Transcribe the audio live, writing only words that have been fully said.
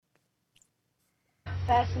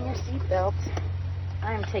Fasten your seatbelt.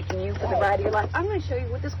 I am taking you for the ride of your life. I'm going to show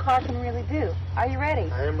you what this car can really do. Are you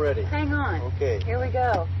ready? I am ready. Hang on. Okay. Here we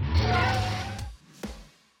go.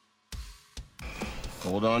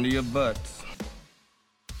 Hold on to your butts.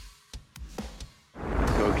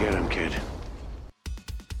 Go get him, kid.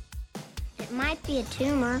 It might be a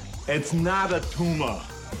tumor. It's not a tumor.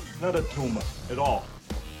 Not a tumor at all.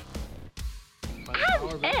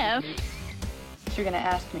 F? What you're going to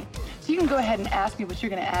ask me. So you can go ahead and ask me what you're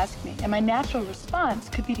going to ask me, and my natural response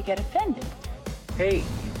could be to get offended. Hey,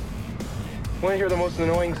 want to hear the most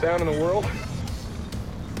annoying sound in the world?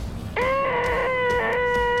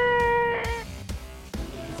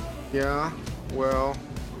 Yeah, well,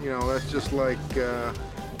 that's just like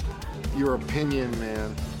your opinion,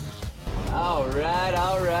 man. All right.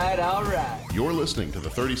 You're listening to the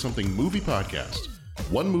 30-something movie podcast.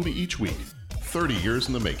 One movie each week, 30 years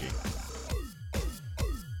in the making.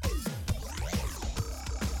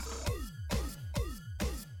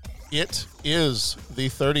 It is the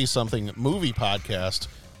 30-something movie podcast.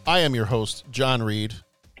 I am your host, John Reed.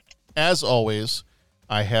 As always,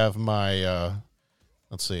 I have my,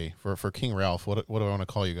 let's see, for King Ralph, what do I want to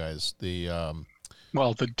call you guys? The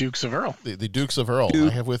Dukes of Earl. The Dukes of Earl. I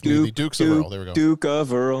have with me the Dukes of Earl. There we go. Duke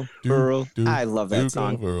of Earl. Earl. Duke, I love that Duke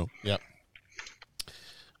song. Of Earl. Yep.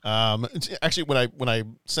 Actually, when I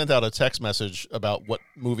sent out a text message about what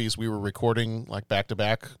movies we were recording like back to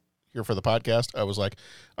back here for the podcast, I was like,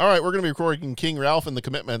 all right, we're going to be recording King Ralph and the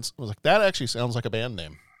Commitments. I was like, that actually sounds like a band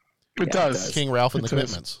name. It does. King Ralph and it the does.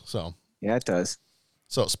 Commitments. So yeah, it does.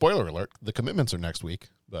 So spoiler alert, the Commitments are next week,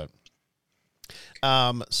 but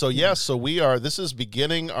so this is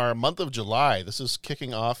beginning our month of July. This is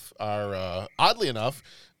kicking off our oddly enough,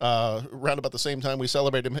 around about the same time we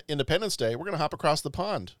celebrate Independence Day, we're going to hop across the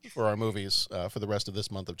pond for our movies for the rest of this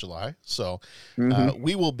month of July. So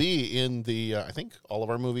we will be in the, I think all of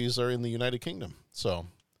our movies are in the United Kingdom,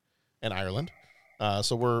 and Ireland.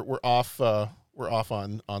 So we're off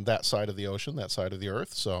on that side of the ocean, that side of the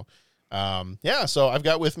earth. So, so I've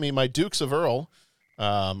got with me my Dukes of Earl.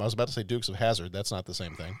 I was about to say Dukes of Hazzard. That's not the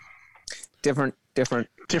same thing. Different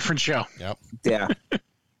show. Yep. Yeah.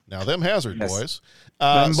 Now them Hazard boys.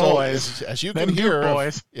 Them so boys. As you them can hear,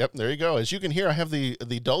 boys. Yep, there you go. As you can hear, I have the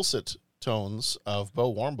dulcet tones of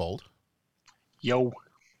Bo Warmbold. Yo.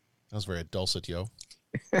 That was very dulcet, yo.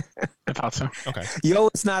 I thought so. Okay. Yo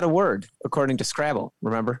is not a word, according to Scrabble,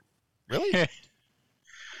 remember? Really?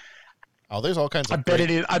 Oh, there's all kinds of. I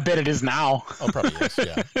bet it is now. Oh, probably is.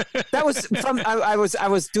 Yeah. That was from. I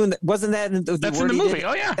was doing that. Wasn't that the That's word in the he movie? did?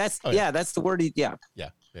 Oh yeah. That's That's the word he. Yeah. Yeah.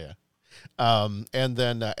 And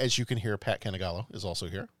then, as you can hear, Pat Canigallo is also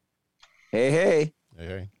here. Hey.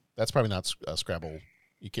 Hey. That's probably not Scrabble.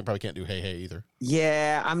 You probably can't do hey either.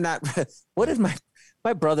 Yeah, I'm not. What is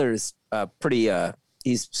my brother is pretty.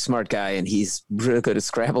 He's a smart guy and he's really good at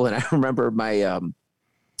Scrabble. And I remember my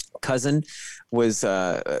cousin was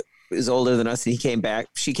older than us, and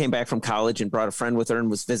she came back from college and brought a friend with her and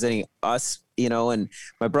was visiting us, and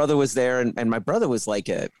my brother was there, and my brother was like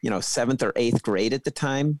a 7th or 8th grade at the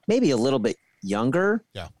time, maybe a little bit younger.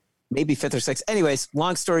 Yeah. Maybe 5th or 6th. Anyways,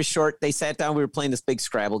 long story short, they sat down. We were playing this big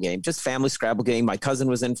Scrabble game, just family Scrabble game. My cousin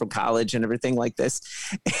was in from college and everything like this.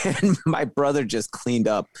 And my brother just cleaned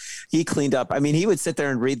up. He cleaned up. I mean, he would sit there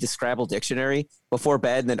and read the Scrabble dictionary before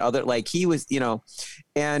bed, and then he was,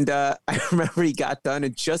 and I remember he got done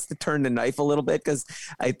and just to turn the knife a little bit, because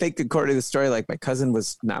I think according to the story, like my cousin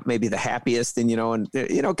was not maybe the happiest and, got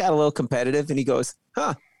a little competitive, and he goes,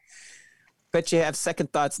 bet you have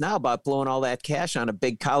second thoughts now about blowing all that cash on a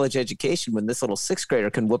big college education when this little 6th grader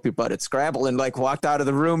can whoop your butt at Scrabble, and walked out of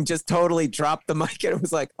the room, just totally dropped the mic. And it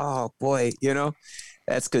was like, oh boy,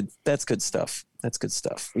 that's good. That's good stuff. That's good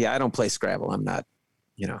stuff. Yeah. I don't play Scrabble. I'm not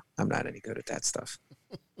any good at that stuff.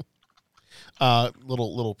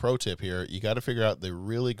 Little pro tip here. You got to figure out the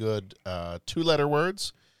really good 2-letter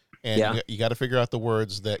words, and you got to figure out the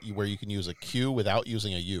words where you can use a Q without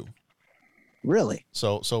using a U. Really?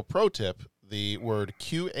 So pro tip, the word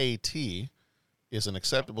QAT is an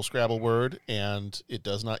acceptable Scrabble word, and it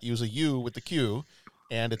does not use a U with the Q,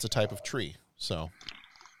 and it's a type of tree. So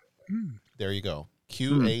there you go.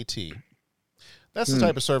 QAT. That's the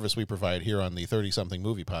type of service we provide here on the 30-something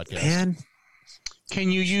movie podcast. Man.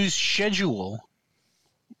 Can you use schedule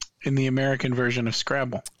in the American version of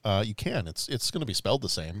Scrabble? You can. It's going to be spelled the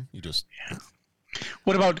same. You just. Yeah.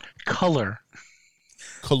 What about color?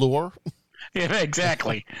 Color? Yeah,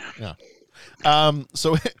 exactly. Yeah.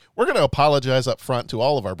 So we're going to apologize up front to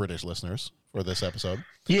all of our British listeners for this episode.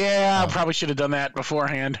 Yeah, I probably should have done that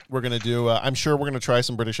beforehand. We're going to do, I'm sure we're going to try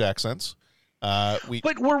some British accents.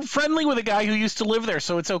 But we're friendly with a guy who used to live there,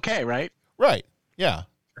 so it's okay, right? Right. Yeah.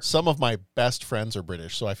 Some of my best friends are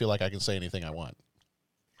British, so I feel like I can say anything I want.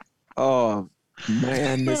 Oh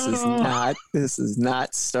man, this is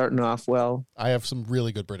not starting off well. I have some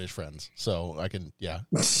really good British friends, so I can, yeah.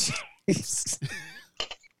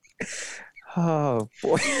 Oh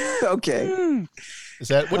boy. Okay. Is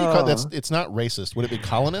that, what do you call that? It's not racist. Would it be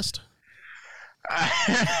colonist?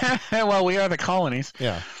 Well, we are the colonies.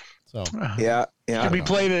 Yeah. So yeah. Should we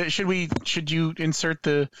play the? Should you insert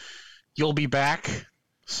the "You'll Be Back"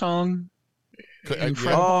 song? In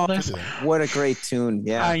front of all this? What a great tune!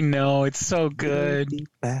 Yeah, I know, it's so good.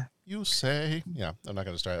 You say, yeah. I'm not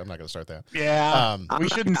gonna start that. Yeah, we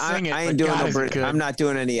shouldn't sing it. I ain't doing no British. I'm not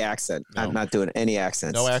doing any accent. No. I'm not doing any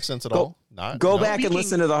accents. No accents at all. Go back and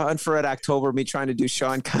listen to the Hunt for Red October. Me trying to do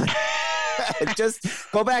Sean Connery. Just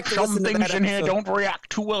go back to some listen to things that in here episode. don't react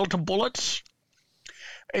too well to bullets.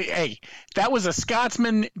 Hey, that was a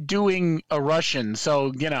Scotsman doing a Russian,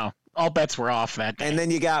 so all bets were off that day. And then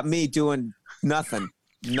you got me doing nothing.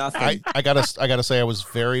 I gotta say I was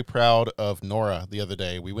very proud of Nora the other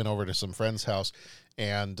day. We went over to some friend's house,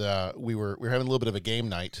 and we were having a little bit of a game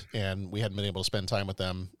night, and we hadn't been able to spend time with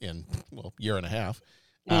them in a year and a half.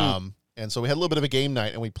 And so we had a little bit of a game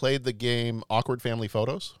night, and we played the game Awkward Family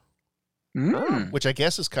Photos. Which I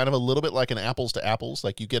guess is kind of a little bit like an apples to apples.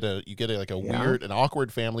 Like you get a weird, an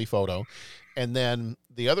awkward family photo, and then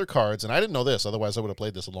the other cards. And I didn't know this, otherwise I would have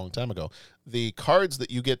played this a long time ago. The cards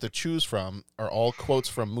that you get to choose from are all quotes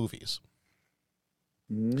from movies.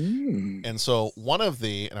 And so one of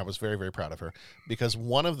and I was very, very proud of her because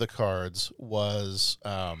one of the cards was,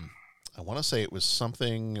 I want to say it was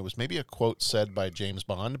maybe a quote said by James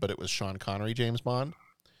Bond, but it was Sean Connery, James Bond.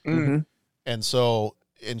 Mm-hmm. And so.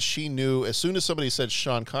 And she knew as soon as somebody said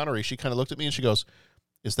Sean Connery, she kind of looked at me and she goes,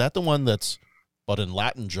 "Is that the one that's, but in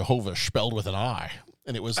Latin Jehovah spelled with an I?"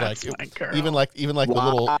 And it was even like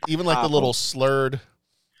the little slurred,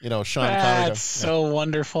 Sean Connery. That's so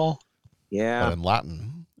wonderful. Yeah. But in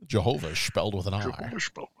Latin, Jehovah spelled with an I.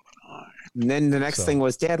 And then the next thing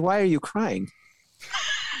was, "Dad, why are you crying?"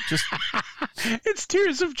 Just it's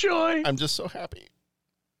tears of joy. I'm just so happy.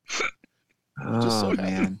 Oh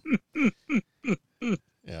man.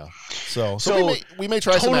 Yeah. So we may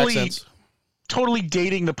try some accents. Totally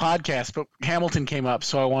dating the podcast, but Hamilton came up,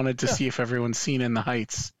 so I wanted to see if everyone's seen In the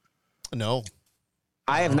Heights. No.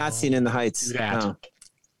 I have not seen In the Heights. No.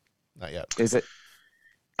 Not yet. Is it?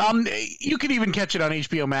 You could even catch it on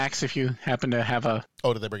HBO Max if you happen to have a.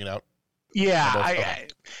 Oh, did they bring it out? Yeah,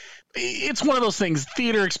 it's one of those things.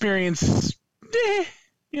 Theater experience,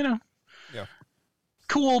 Yeah.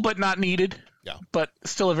 Cool, but not needed. Yeah. But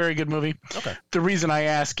still a very good movie. Okay. The reason I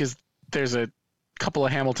ask is there's a couple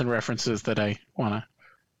of Hamilton references that I want to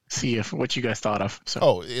see what you guys thought of.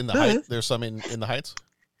 So. In the Heights? There's some in the Heights?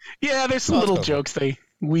 Yeah, there's some little jokes they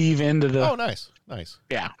weave into the. Oh, nice.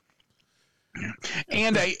 Yeah.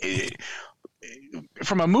 And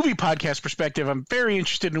from a movie podcast perspective, I'm very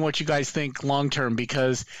interested in what you guys think long term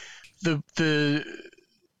because the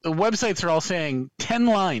websites are all saying 10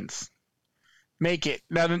 lines. Make it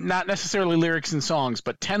now, not necessarily lyrics and songs,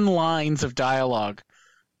 but 10 lines of dialogue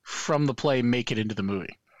from the play make it into the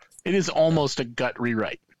movie. It is almost a gut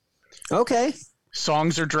rewrite. Okay.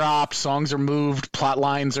 Songs are dropped, songs are moved, plot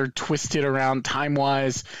lines are twisted around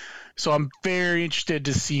time-wise. So I'm very interested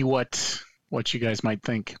to see what you guys might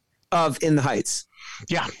think Of In the Heights.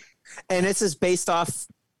 Yeah. And this is based off.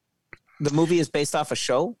 The movie is based off a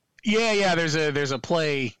show. Yeah. There's a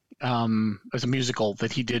play. There's a musical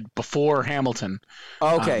that he did before Hamilton.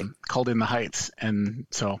 Okay. Called In the Heights. And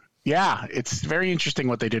so, yeah, it's very interesting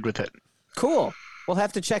what they did with it. Cool. We'll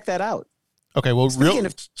have to check that out. Okay, well, Speaking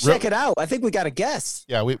of check it out, I think we got a guest.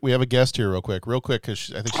 Yeah, we have a guest here real quick,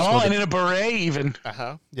 because I think she's and in a beret even.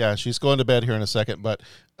 Yeah, she's going to bed here in a second, but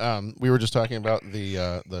we were just talking about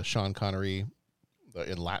the Sean Connery,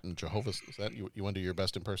 in Latin Jehovah's. Is that you want to do your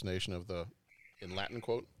best impersonation of the in Latin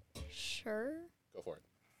quote? Sure. Go for it.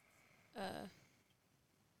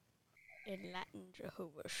 In Latin,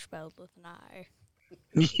 Jehovah spelled with an I.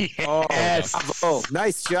 Yes. Oh,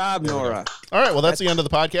 nice job, Nora. All right, well, that's the end of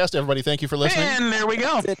the podcast. Everybody, thank you for listening. And there we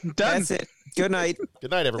go. Done. That's it. Good night.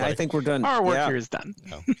 Good night, everybody. I think we're done. Our work here is done.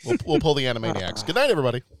 No, we'll pull the Animaniacs. Good night,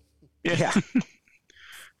 everybody. Yeah.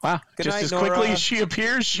 Wow. Good Just night, as quickly Nora. as she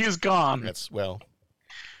appears, she is gone.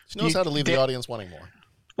 She knows how to leave the audience wanting more.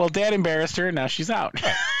 Well, Dad embarrassed her, and now she's out.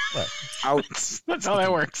 Right. Out. That's how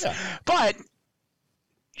that works. Yeah. But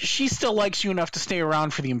she still likes you enough to stay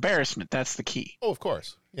around for the embarrassment. That's the key. Oh, of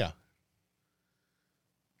course. Yeah.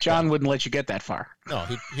 John wouldn't let you get that far. No,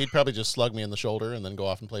 he'd probably just slug me in the shoulder and then go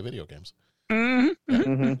off and play video games. Mm-hmm. Yeah.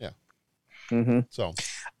 Mm-hmm. Yeah. Mm-hmm. So,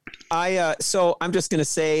 So I'm just gonna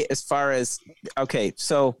say, as far as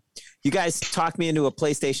so you guys talked me into a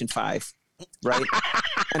PlayStation 5, right?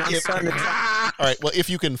 And I'm starting to all right. Well, if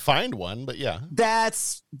you can find one, but yeah,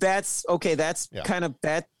 that's okay. That's kind of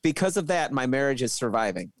that. Because of that, my marriage is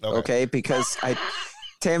surviving. Okay, because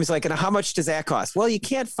Tammy's like, and how much does that cost? Well, you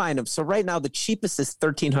can't find them. So right now, the cheapest is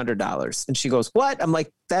 $1,300. And she goes, "What?" I'm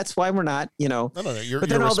like, "That's why we're not, No. Your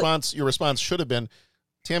response should have been,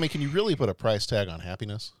 Tammy, can you really put a price tag on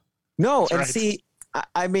happiness? No, that's and right. See,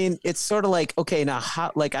 I mean, it's sort of like, okay, now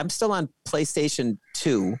I'm still on PlayStation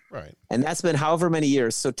 2, right? And that's been however many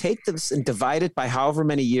years. So take this and divide it by however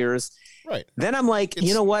many years, right? Then I'm like,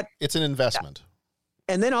 you know what? It's an investment.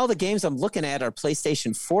 And then all the games I'm looking at are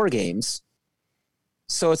PlayStation 4 games.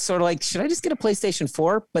 So it's sort of like, should I just get a PlayStation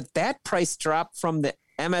 4? But that price drop from the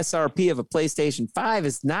MSRP of a PlayStation 5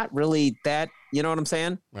 is not really that. You know what I'm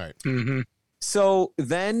saying? Right. Mm-hmm. So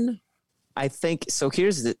then. I think so.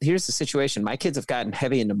 Here's the situation. My kids have gotten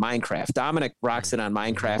heavy into Minecraft. Dominic rocks it on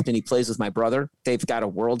Minecraft, and he plays with my brother. They've got a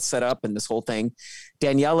world set up and this whole thing.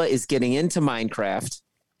 Daniela is getting into Minecraft.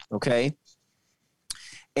 Okay.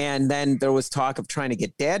 And then there was talk of trying to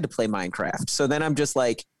get Dad to play Minecraft. So then I'm just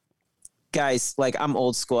like, guys, like I'm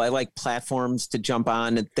old school. I like platforms to jump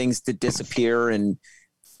on and things to disappear and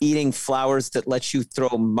eating flowers that let you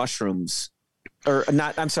throw mushrooms or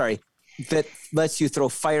not. I'm sorry. That lets you throw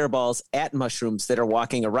fireballs at mushrooms that are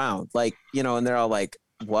walking around, like, and they're all like,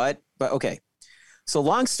 what? But okay. So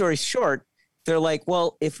long story short, they're like,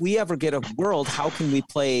 well, if we ever get a world, how can we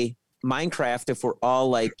play Minecraft if we're all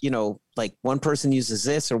like, like one person uses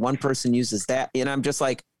this or one person uses that? And I'm just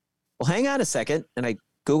like, well, hang on a second. And I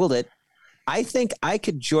Googled it. I think I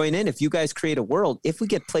could join in if you guys create a world. If we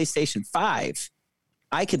get PlayStation 5,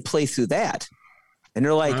 I could play through that. And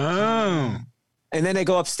they're like, oh. And then they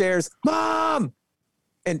go upstairs, Mom!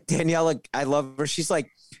 And Daniela, I love her. She's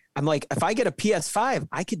like, I'm like, if I get a PS5,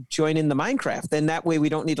 I could join in the Minecraft. Then that way we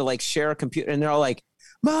don't need to like share a computer. And they're all like,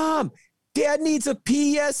 Mom, Dad needs a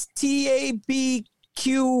PSTABQ.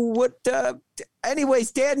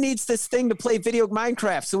 Anyways, Dad needs this thing to play video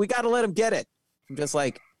Minecraft. So we got to let him get it. I'm just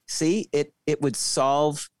like, see, it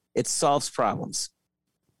solves problems.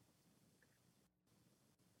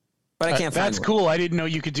 But I can't find That's one. cool. I didn't know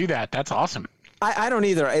you could do that. That's awesome. I don't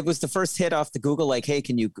either. It was the first hit off the Google, like, hey,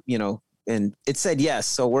 can you, and it said yes.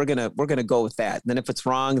 So we're gonna go with that. And then if it's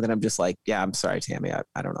wrong, then I'm just like, yeah, I'm sorry, Tammy.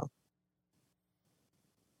 I don't know.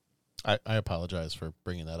 I apologize for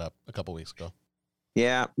bringing that up a couple weeks ago.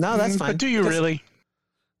 Yeah, no, that's fine. But do you really?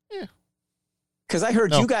 Yeah. Because I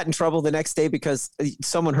heard you got in trouble the next day because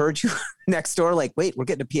someone heard you next door. Like, wait, we're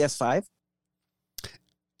getting a PS5.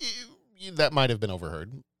 That might have been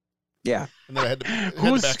overheard. Yeah. And then I had to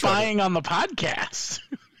Who's spying on the podcast?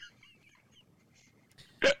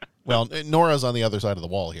 Well, Nora's on the other side of the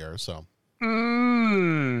wall here, so.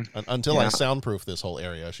 Until I soundproof this whole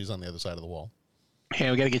area, she's on the other side of the wall. Hey,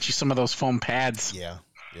 we got to get you some of those foam pads. Yeah.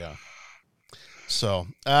 So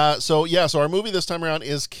our movie this time around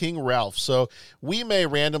is King Ralph. So we may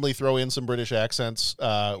randomly throw in some British accents.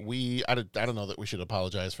 I don't know that we should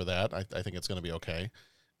apologize for that. I think it's going to be okay.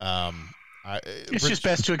 It's just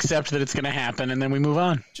best to accept that it's going to happen, and then we move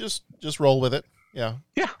on. Just roll with it. Yeah.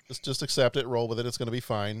 Just accept it. Roll with it. It's going to be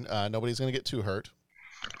fine. Nobody's going to get too hurt.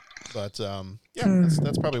 But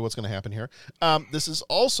that's probably what's going to happen here. This is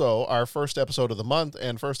also our first episode of the month,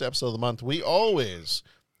 and first episode of the month, we always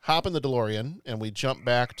hop in the DeLorean and we jump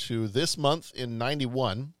back to this month in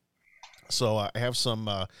 '91. So I have some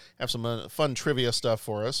fun trivia stuff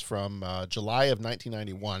for us from July of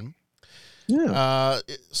 1991. Yeah.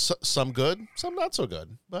 Some good, some not so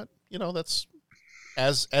good, but that's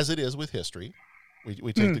as it is with history.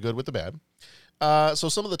 We take the good with the bad. So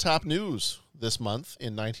some of the top news this month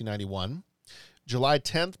in 1991. July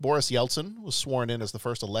 10th, Boris Yeltsin was sworn in as the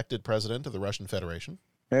first elected president of the Russian Federation.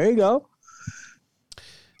 There you go.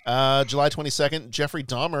 July 22nd, Jeffrey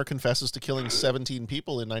Dahmer confesses to killing 17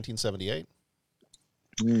 people in 1978.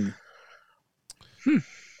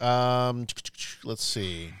 Let's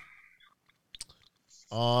see.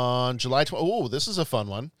 On July 20, this is a fun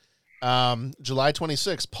one. July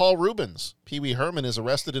 26th, Paul Rubens, Pee Wee Herman, is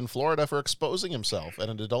arrested in Florida for exposing himself at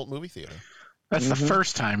an adult movie theater. That's the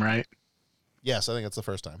first time, right? Yes, I think it's the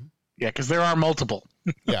first time. Yeah, because there are multiple.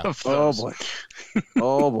 Yeah. Oh boy.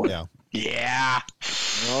 Oh boy. Yeah. Yeah.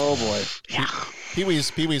 Oh boy. Yeah. Pee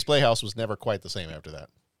Wee's Playhouse was never quite the same after that.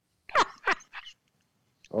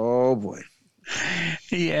 Oh boy.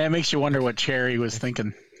 Yeah, it makes you wonder what Cherry was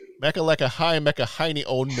thinking. Mecca lecca hi, Mecca heiny,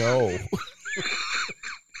 oh no.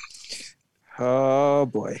 Oh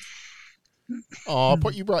boy. Oh,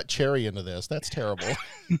 you brought Cherry into this. That's terrible.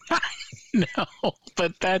 No,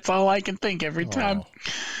 but that's all I can think every time.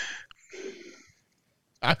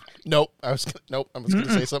 Nope. I was going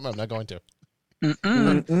to say something. I'm not going to.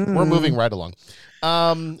 We're moving right along.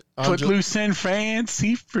 Footloose and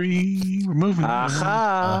fancy free. We're moving.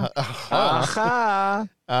 Aha.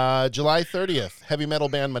 July 30th, heavy metal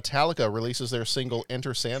band Metallica releases their single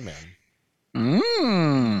Enter Sandman.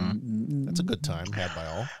 That's a good time had by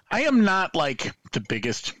all. I am not like the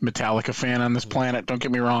biggest Metallica fan on this planet, don't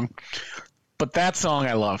get me wrong. But that song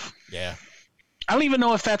I love. Yeah. I don't even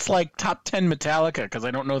know if that's like top 10 Metallica because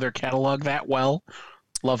I don't know their catalog that well.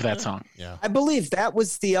 Love that song. Yeah. I believe that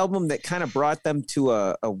was the album that kind of brought them to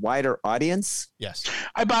a wider audience. Yes.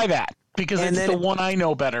 I buy that because it's the one I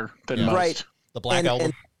know better than most. Right. The Black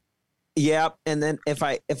Album. And then if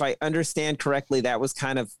I understand correctly, that was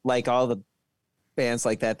kind of like all the bands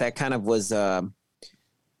like that. That kind of was the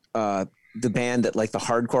band that like the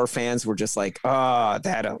hardcore fans were just like, you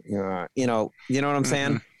know what I'm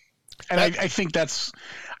saying? And I think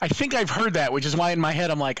I've heard that, which is why in my head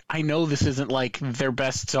I'm like, I know this isn't like their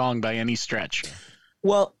best song by any stretch.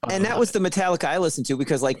 Well, and that was the Metallica I listened to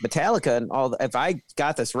because like Metallica and all. If I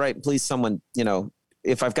got this right, please someone,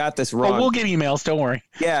 if I've got this wrong, we'll get emails. Don't worry.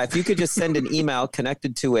 Yeah, if you could just send an email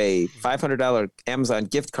connected to a $500 Amazon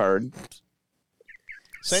gift card.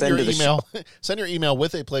 Send your email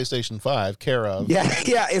with a PlayStation 5, care of.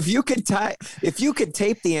 Yeah. If you could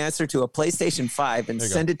tape the answer to a PlayStation 5 and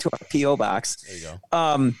send it to our PO box. There you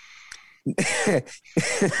go.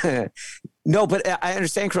 No, but I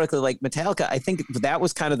understand correctly. Like Metallica, I think that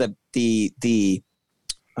was kind of the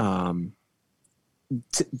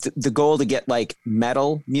goal to get like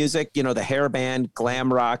metal music. The hair band,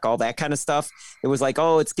 glam rock, all that kind of stuff. It was like,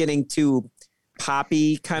 it's getting too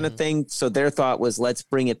poppy kind of thing. So their thought was, let's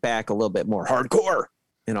bring it back a little bit more hardcore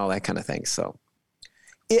and all that kind of thing. So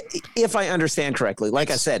if I understand correctly, like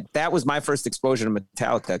I said, that was my first exposure to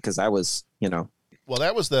Metallica because I was, Well,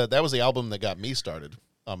 that was the album that got me started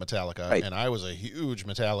on Metallica, right. And I was a huge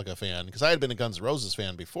Metallica fan because I had been a Guns N' Roses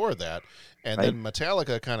fan before that, and then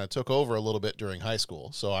Metallica kind of took over a little bit during high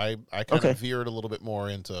school. So I kind of veered a little bit more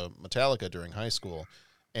into Metallica during high school,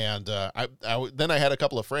 and then I had a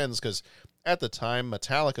couple of friends because at the time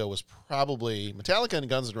Metallica and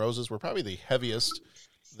Guns N' Roses were probably the heaviest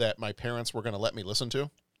that my parents were going to let me listen to.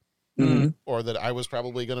 Mm-hmm. Or that I was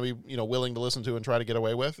probably going to be, willing to listen to and try to get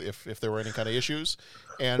away with if there were any kind of issues.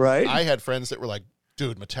 And I had friends that were like,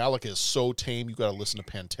 dude, Metallica is so tame. You got to listen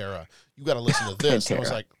to Pantera. You got to listen to this. And I was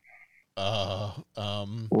like,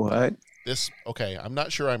 what? Okay, I'm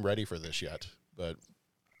not sure I'm ready for this yet, but.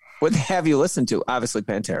 What have you listened to? Obviously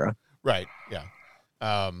Pantera. Right. Yeah.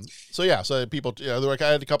 So people, I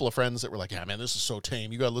had a couple of friends that were like, yeah, man, this is so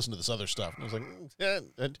tame. You got to listen to this other stuff. And I was like,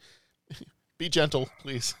 be gentle,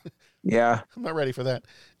 please. Yeah. I'm not ready for that.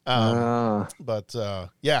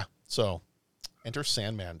 So Enter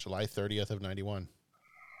Sandman, July 30th of 91.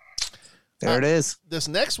 There it is. This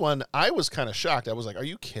next one, I was kind of shocked. I was like, are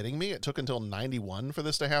you kidding me? It took until 91 for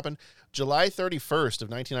this to happen. July 31st of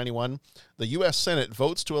 1991, the U.S. Senate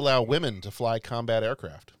votes to allow women to fly combat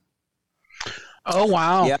aircraft. Oh,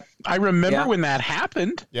 wow. Yep. I remember when that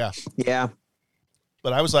happened. Yeah. Yeah.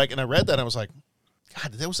 But I was like, and I read that, and I was like,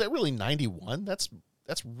 God, was that really 91? That's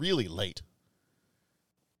really late.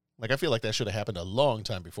 Like, I feel like that should have happened a long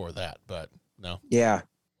time before that, but no. Yeah.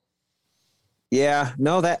 Yeah.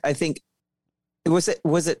 No, that I think was it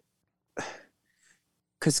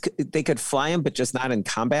because they could fly them, but just not in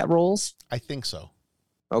combat roles. I think so.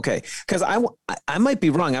 Okay. Cause I might be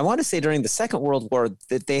wrong. I want to say during the Second World War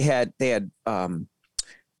that they had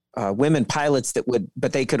women pilots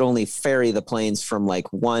but they could only ferry the planes from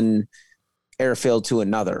like one airfield to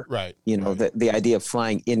another. Right. The idea of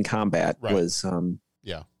flying in combat was,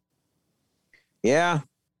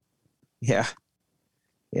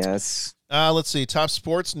 Yes. Let's see. Top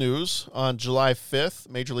sports news. On July 5th,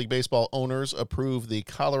 Major League Baseball owners approved the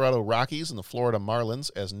Colorado Rockies and the Florida Marlins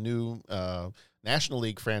as new National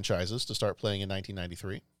League franchises to start playing in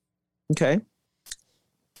 1993. Okay.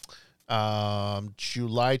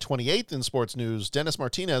 July 28th in sports news, Dennis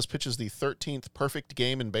Martinez pitches the 13th perfect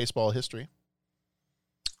game in baseball history.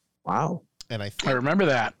 Wow. And I remember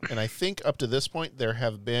that. And I think up to this point, there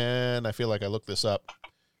have been, I feel like I looked this up,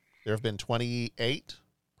 there have been 28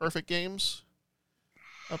 perfect games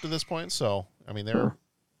up to this point. So, I mean, they're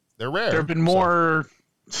rare. There have been more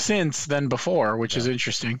since than before, which is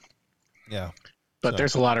interesting. Yeah. But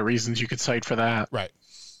there's a lot of reasons you could cite for that. Right.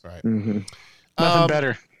 Mm-hmm. Nothing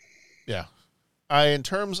better. Yeah. In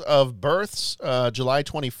terms of births, July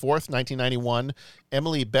 24th, 1991,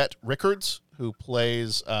 Emily Bett Rickards, who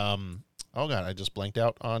plays Oh, God, I just blanked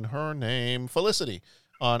out on her name. Felicity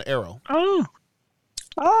on Arrow.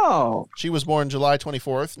 Oh. She was born July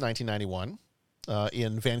 24th, 1991,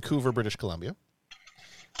 in Vancouver, British Columbia.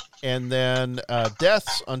 And then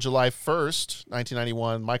deaths on July 1st,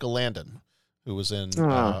 1991, Michael Landon, who was in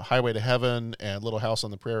Highway to Heaven and Little House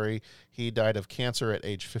on the Prairie. He died of cancer at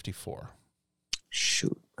age 54.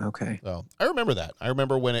 Shoot. Okay. So I remember that. I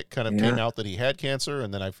remember when it kind of came out that he had cancer,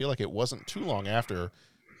 and then I feel like it wasn't too long after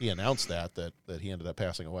he announced that he ended up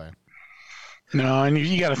passing away. No, and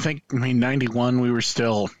you got to think, 91, we were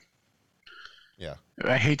still,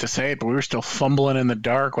 I hate to say it, but we were still fumbling in the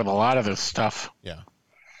dark with a lot of this stuff. Yeah.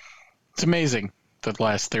 It's amazing the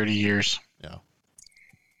last 30 years. Yeah.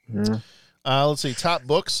 Let's see. Top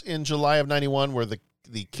books in July of 91 were The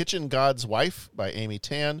Kitchen God's Wife by Amy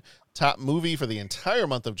Tan. Top movie for the entire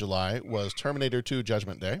month of July was Terminator 2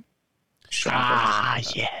 Judgment Day.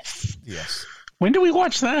 Yes. Yes. When do we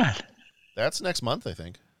watch that? That's next month, I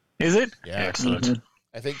think. Is it? Yeah. Excellent. Mm-hmm.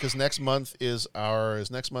 I think because next month is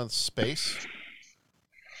next month Space.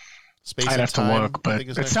 I'd have to look, but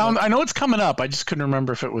I know it's coming up. I just couldn't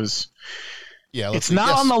remember if it was. Yeah, it's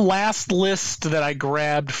not on the last list that I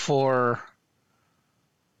grabbed for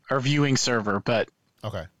our viewing server, but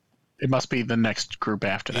okay, it must be the next group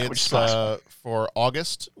after that. It's for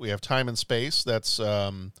August. We have Time and Space. That's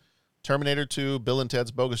Terminator 2, Bill and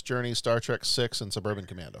Ted's Bogus Journey, Star Trek 6, and Suburban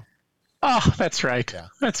Commando. Oh, that's right. Yeah,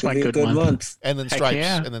 that's my good month. And then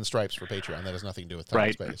Stripes, and then Stripes for Patreon. That has nothing to do with Time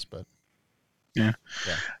and Space, but. Yeah.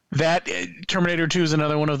 That Terminator 2 is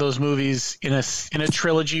another one of those movies in a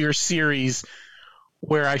trilogy or series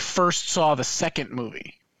where I first saw the second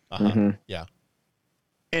movie. Yeah.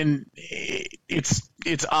 And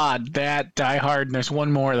it's odd that Die Hard, and there's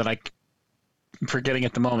one more that I'm forgetting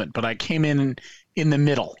at the moment, but I came in the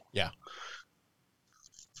middle. Yeah.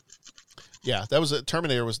 Yeah, that was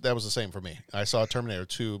Terminator that was the same for me. I saw Terminator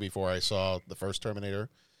 2 before I saw the first Terminator.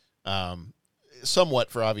 Somewhat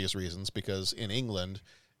for obvious reasons, because in England,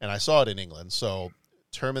 and I saw it in England, so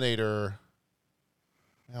Terminator.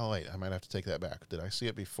 Oh wait, I might have to take that back. Did I see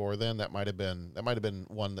it before then? That might have been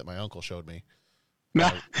one that my uncle showed me.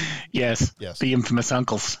 Yes. The infamous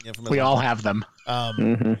uncles. We all have them.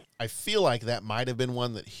 I feel like that might have been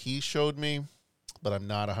one that he showed me, but I'm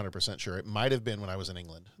not 100% sure. It might have been when I was in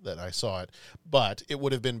England that I saw it, but it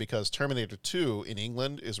would have been because Terminator 2 in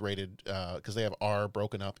England is rated, because they have R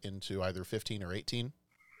broken up into either 15 or 18.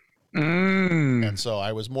 And so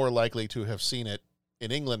I was more likely to have seen it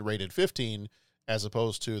in England rated 15 as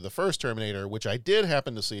opposed to the first Terminator, which I did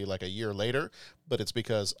happen to see like a year later, but it's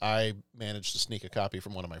because I managed to sneak a copy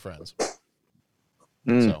from one of my friends.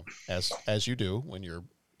 So as you do when you're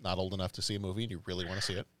not old enough to see a movie and you really want to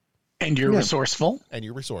see it. And you're resourceful.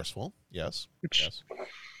 Yes. Yes.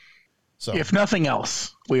 So, if nothing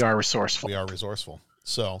else, we are resourceful.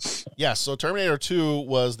 So, yes. So, Terminator 2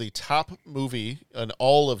 was the top movie in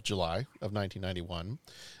all of July of 1991.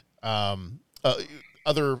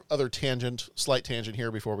 Slight tangent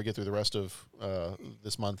here before we get through the rest of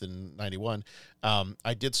this month in 91.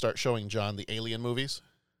 I did start showing John the Alien movies.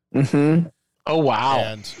 Mm-hmm. Oh, wow.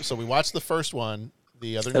 And so we watched the first one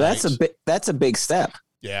the other night. That's a big step.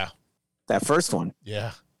 Yeah. That first one.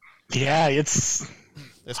 Yeah. Yeah, it's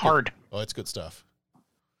hard. Good. Oh, it's good stuff.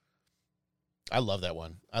 I love that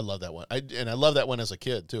one. I love that one as a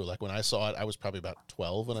kid, too. Like, when I saw it, I was probably about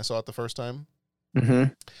 12 when I saw it the first time.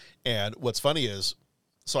 Mm-hmm. And what's funny is,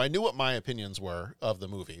 so I knew what my opinions were of the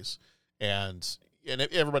movies. And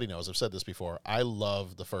everybody knows, I've said this before, I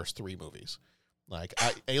love the first three movies. Like,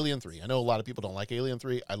 Alien 3. I know a lot of people don't like Alien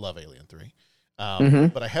 3. I love Alien 3.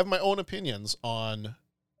 But I have my own opinions on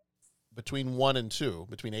between 1 and 2,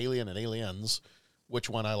 between Alien and Aliens, which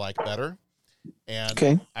one I like better.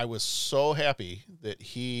 And I was so happy that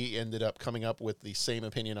he ended up coming up with the same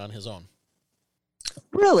opinion on his own.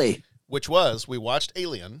 Really? Which was, we watched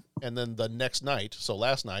Alien, and then the next night, so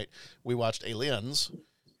last night, we watched Aliens,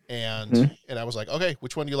 and I was like, okay,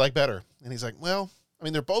 which one do you like better? And he's like, well, I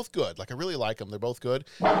mean, they're both good. Like, I really like them. They're both good.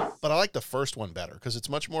 But I like the first one better because it's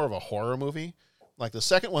much more of a horror movie. Like, the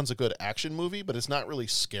second one's a good action movie, but it's not really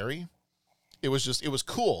scary. It was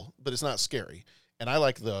cool, but it's not scary. And I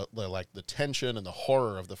like the tension and the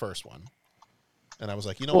horror of the first one. And I was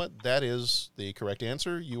like, you know what? That is the correct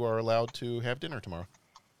answer. You are allowed to have dinner tomorrow.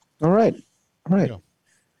 All right.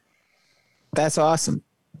 That's awesome.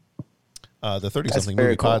 The 30-something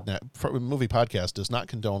movie podcast does not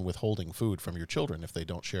condone withholding food from your children if they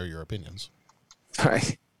don't share your opinions.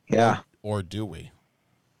 Right. Yeah. Or do we?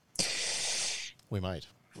 We might.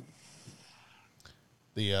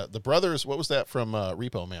 The brothers, what was that from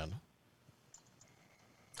Repo Man?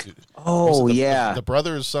 Oh, yeah. The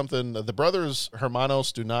brothers something. The brothers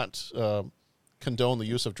Hermanos do not condone the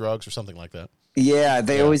use of drugs or something like that. Yeah,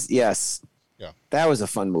 they always, yes. Yeah. That was a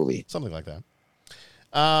fun movie. Something like that.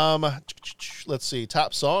 Let's see.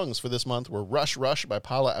 Top songs for this month were Rush Rush by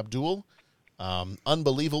Paula Abdul,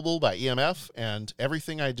 Unbelievable by EMF, and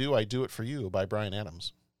Everything I Do It For You by Bryan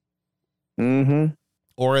Adams. Mm-hmm.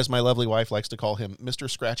 Or as my lovely wife likes to call him, Mr.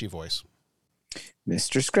 Scratchy Voice.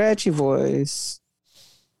 Mr. Scratchy Voice.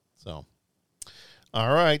 So,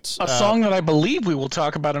 all right. A song that I believe we will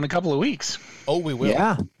talk about in a couple of weeks. Oh, we will.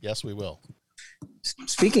 Yeah. Yes, we will.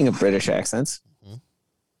 Speaking of British accents.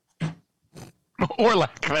 Or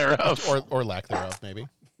lack thereof. Or lack thereof, maybe.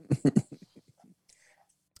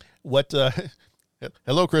 What?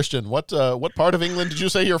 Hello, Christian. What part of England did you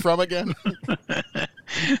say you're from again?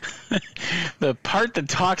 The part that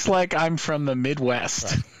talks like I'm from the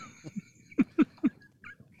Midwest.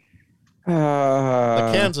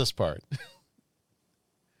 Right. The Kansas part.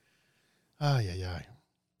 Yeah.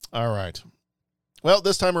 All right. Well,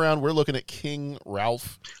 this time around, we're looking at King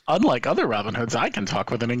Ralph. Unlike other Robin Hoods, I can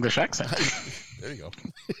talk with an English accent. There you go.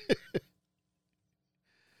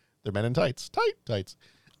 They're men in tights. Tights.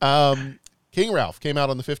 King Ralph came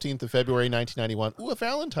out on the 15th of February, 1991. Ooh, a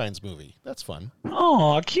Valentine's movie. That's fun.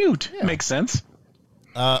 Oh, cute. Yeah. Makes sense.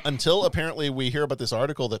 Until apparently we hear about this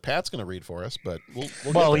article that Pat's going to read for us, but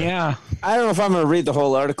we'll yeah. I don't know if I'm going to read the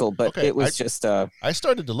whole article, but it was just... I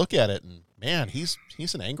started to look at it, and man, he's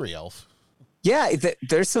an angry elf. Yeah,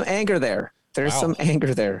 there's some anger there. There's some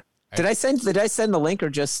anger there. Did I send the link or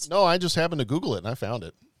just... No, I just happened to Google it, and I found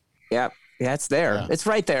it. Yeah, it's there. Yeah. It's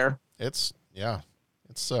right there. It's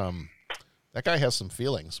that guy has some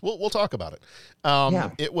feelings. We'll talk about it.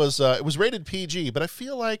 It was rated PG, but I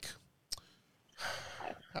feel like...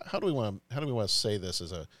 How do we want to say this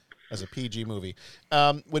as a PG movie?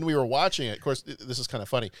 When we were watching it, of course, this is kind of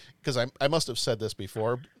funny because I must have said this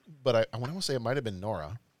before, but I want to say it might have been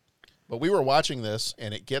Nora. But we were watching this,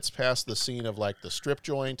 and it gets past the scene of like the strip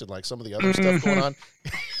joint and like some of the other stuff going on,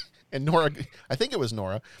 and Nora, I think it was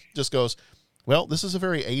Nora, just goes, "Well, this is a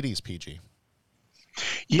very 80s PG."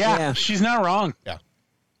 Yeah, she's not wrong. Yeah,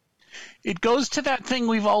 it goes to that thing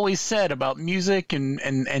we've always said about music and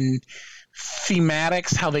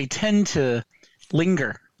thematics, how they tend to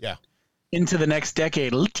linger into the next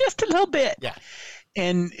decade just a little bit. Yeah.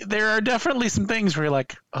 And there are definitely some things where you're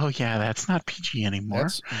like, oh yeah, that's not PG anymore.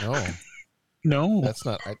 No. That's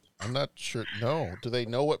not. I'm not sure. No. Do they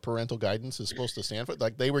know what parental guidance is supposed to stand for?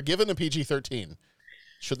 Like they were given a PG-13.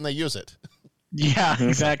 Shouldn't they use it? Yeah,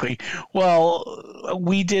 exactly. Well,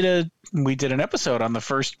 we did an episode on the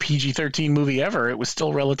first PG-13 movie ever. It was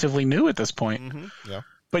still relatively new at this point. Mm-hmm. Yeah.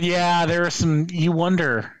 But yeah, there are some. You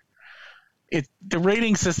wonder. The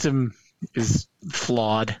rating system is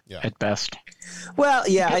flawed at best. Well,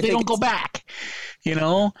 yeah, because they don't go back. You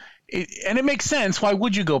know, and it makes sense. Why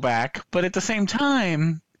would you go back? But at the same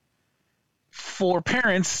time, for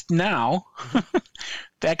parents now,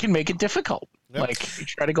 that can make it difficult. Yep. Like you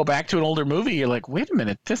try to go back to an older movie, you're like, wait a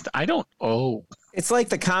minute, It's like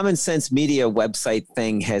the Common Sense Media website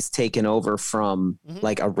thing has taken over from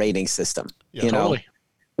like a rating system. Yeah, you totally. know,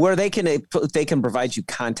 where they can provide you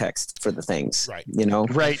context for the things. Right. You know.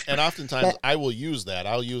 Right. And oftentimes I will use that.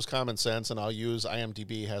 I'll use Common Sense, and I'll use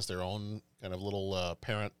IMDb has their own kind of little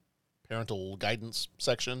parental guidance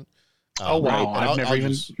section. Oh wow! I've never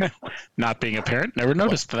even, not being a parent, never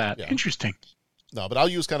noticed that. Yeah. Interesting. No, but I'll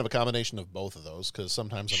use kind of a combination of both of those because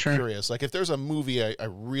sometimes I'm curious. Like if there's a movie I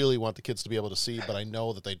really want the kids to be able to see, but I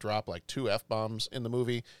know that they drop like 2 F-bombs in the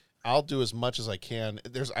movie, I'll do as much as I can.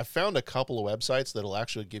 I found a couple of websites that'll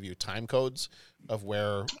actually give you time codes of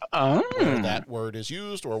where that word is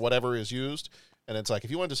used or whatever is used. And it's like,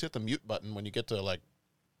 if you want to just hit the mute button when you get to like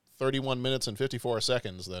 31 minutes and 54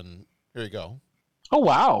 seconds, then here you go. Oh,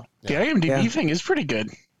 wow. Yeah. The IMDb thing is pretty good.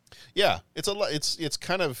 Yeah, it's over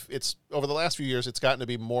the last few years, it's gotten to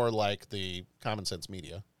be more like the Common Sense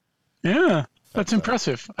Media. Yeah, that's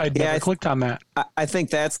impressive. I'd never clicked on that. I think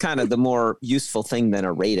that's kind of the more useful thing than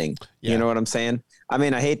a rating. Yeah. You know what I'm saying? I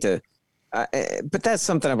mean, I hate to, but that's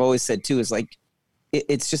something I've always said too, is like,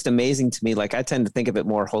 it's just amazing to me. Like I tend to think of it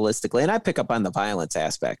more holistically, and I pick up on the violence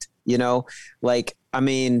aspect, you know, like, I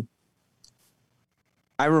mean,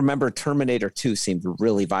 I remember Terminator 2 seemed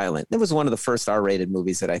really violent. It was one of the first R-rated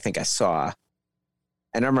movies that I think I saw.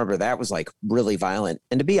 And I remember that was like really violent.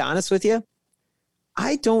 And to be honest with you,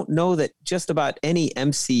 I don't know that just about any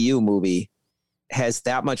MCU movie has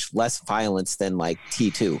that much less violence than like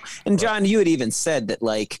T2. And John, you had even said that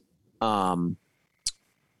like in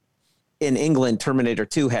England, Terminator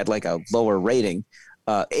 2 had like a lower rating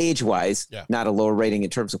age-wise, not a lower rating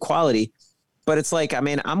in terms of quality. but it's like, I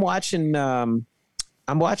mean, I'm watching a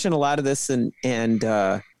lot of this and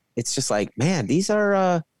it's just like, man, these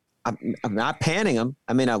are, I'm not panning them.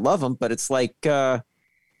 I mean, I love them, but it's like, yeah,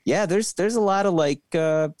 there's a lot of like,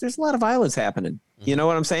 there's a lot of violence happening. You know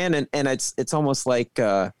what I'm saying? And it's almost like,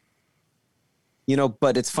 but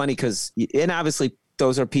it's funny because, and obviously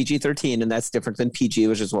those are PG-13 and that's different than PG,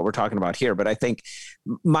 which is what we're talking about here. But I think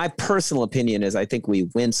my personal opinion is I think we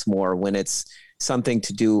wince more when it's something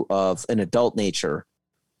to do of an adult nature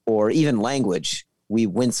or even language. We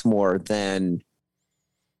wince more than,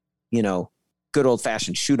 good old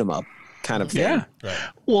fashioned shoot 'em up kind of thing. Yeah. Right.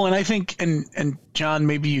 Well, and I think, and John,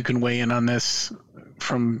 maybe you can weigh in on this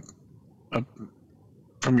from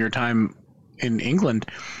your time in England.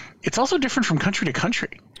 It's also different from country to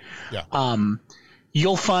country. Yeah.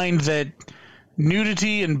 You'll find that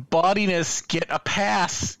nudity and bawdiness get a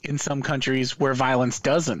pass in some countries where violence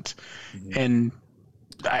doesn't. Mm-hmm. And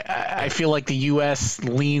I feel like the U.S.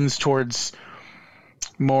 leans towards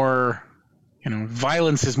more,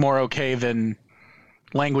 violence is more okay than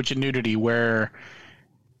language and nudity, where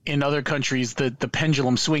in other countries the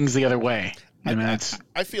pendulum swings the other way.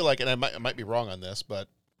 I feel like, and I might be wrong on this, but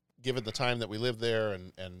given the time that we live there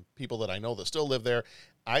and people that I know that still live there,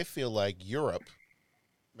 I feel like Europe,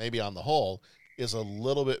 maybe on the whole, is a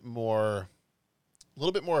little bit more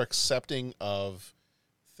accepting of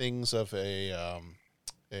things of a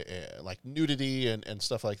like nudity and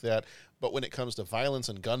stuff like that. But when it comes to violence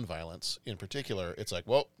and gun violence in particular, it's like,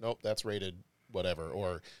 well, nope, that's rated whatever.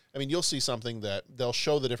 Or, I mean, you'll see something that they'll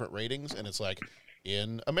show the different ratings and it's like,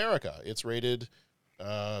 in America, it's rated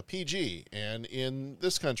PG, and in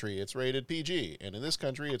this country, it's rated PG, and in this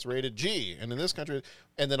country, it's rated G, and in this country,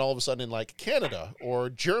 and then all of a sudden in like Canada or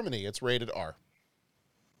Germany, it's rated R.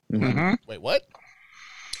 Mm-hmm. Wait, what?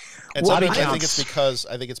 And so I think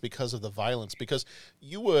it's because of the violence. Because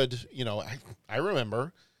you would, I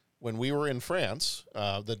remember when we were in France,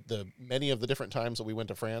 the many of the different times that we went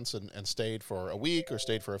to France and stayed for a week or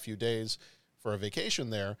stayed for a few days for a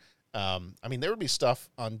vacation there. I mean, there would be stuff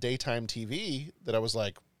on daytime TV that I was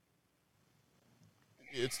like,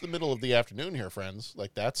 it's the middle of the afternoon here, friends.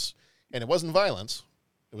 Like and it wasn't violence.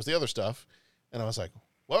 It was the other stuff. And I was like,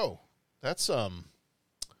 whoa, that's,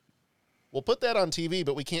 we'll put that on TV,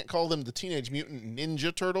 but we can't call them the Teenage Mutant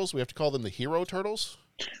Ninja Turtles. We have to call them the Hero Turtles.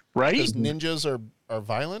 Right. Because ninjas are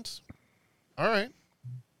violent. All right.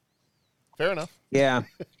 Fair enough. Yeah.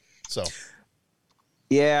 So.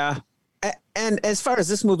 Yeah. And as far as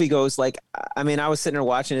this movie goes, like, I mean, I was sitting there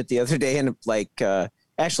watching it the other day and like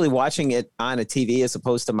actually watching it on a TV as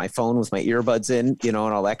opposed to my phone with my earbuds in, and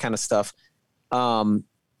all that kind of stuff. And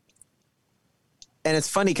it's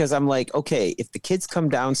funny because I'm like, okay, if the kids come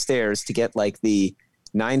downstairs to get like the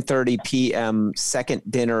 9:30 p.m. second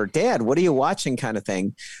dinner, Dad, what are you watching kind of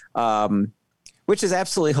thing? Which is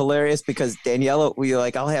absolutely hilarious because Daniela,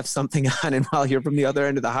 I'll have something on and I'll hear from the other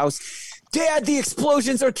end of the house, Dad, the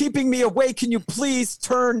explosions are keeping me awake. Can you please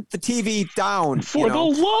turn the TV down? For the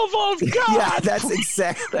love of God. Yeah,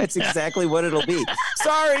 that's exactly what it'll be.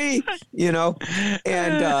 Sorry,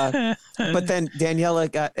 and but then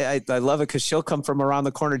Daniela, I love it because she'll come from around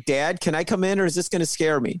the corner. Dad, can I come in or is this going to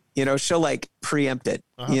scare me? She'll like preempt it,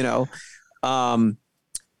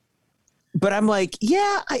 But I'm like,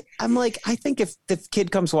 yeah, I think if the kid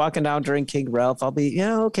comes walking down during King Ralph, I'll be,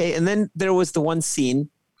 okay. And then there was the one scene,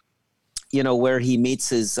 where he meets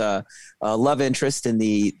his love interest in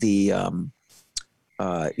the in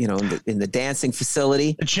the dancing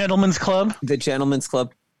facility. The Gentleman's Club. The Gentleman's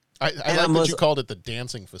Club. I like that you called it the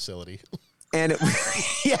dancing facility. And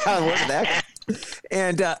yeah, what was that?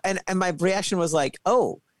 And my reaction was like,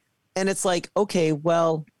 oh. And it's like, okay,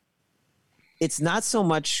 well, it's not so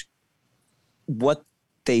much what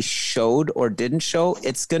they showed or didn't show.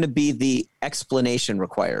 It's going to be the explanation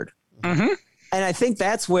required. Mm-hmm. And I think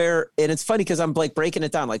that's where, and it's funny because I'm like breaking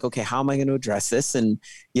it down, like, okay, how am I going to address this? And,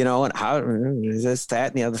 and how is this,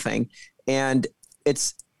 that, and the other thing. And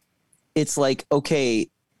it's like, okay,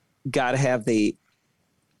 got to have the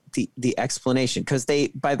explanation because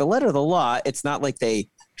by the letter of the law, it's not like they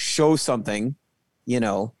show something,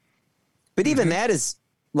 but even that is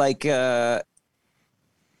like,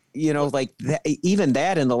 like that, even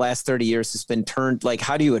that in the last 30 years has been turned, like,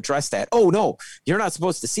 how do you address that? Oh, no, you're not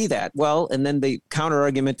supposed to see that. Well, and then the counter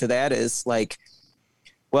argument to that is like,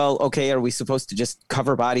 well, okay, are we supposed to just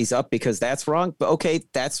cover bodies up because that's wrong? But okay,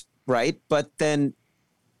 that's right. But then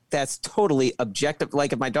that's totally objective.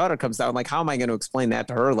 Like if my daughter comes down, like, how am I going to explain that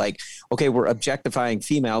to her? Like, okay, we're objectifying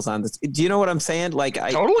females on this. Do you know what I'm saying? Like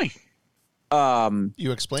totally.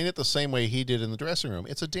 You explain it the same way he did in the dressing room.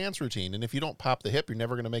 It's a dance routine, and if you don't pop the hip, you're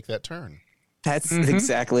never going to make that turn. That's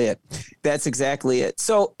exactly it. That's exactly it.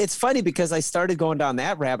 So it's funny because I started going down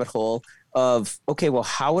that rabbit hole of, okay, well,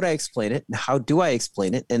 how would I explain it? And how do I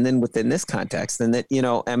explain it? And then within this context, and that,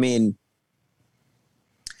 I mean,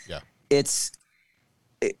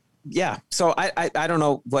 yeah. So I don't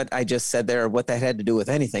know what I just said there or what that had to do with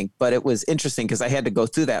anything, but it was interesting because I had to go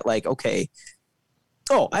through that like, okay,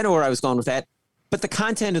 I know where I was going with that. But the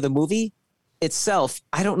content of the movie itself,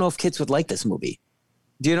 I don't know if kids would like this movie.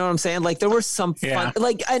 Do you know what I'm saying? Like there were some fun,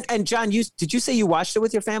 like, and John, did you say you watched it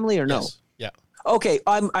with your family or no? Yes. Yeah. Okay.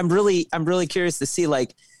 I'm really curious to see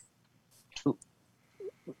like,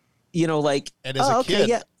 like, and as a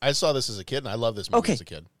kid, I saw this as a kid and I love this movie as a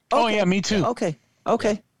kid. Oh yeah, me too. Okay.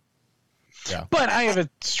 Yeah. But I have a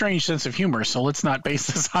strange sense of humor, so let's not base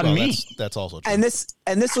this on me. That's also true. And this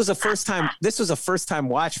was a first time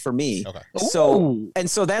watch for me. Okay. So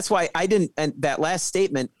that's why I didn't, and that last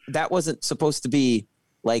statement, that wasn't supposed to be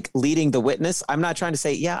like leading the witness. I'm not trying to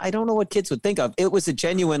say, I don't know what kids would think of. It was a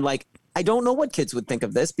genuine, like, I don't know what kids would think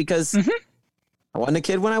of this because I wasn't a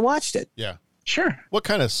kid when I watched it. Yeah. Sure. What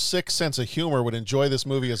kind of sick sense of humor would enjoy this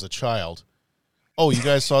movie as a child? Oh, you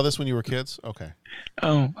guys saw this when you were kids? Okay.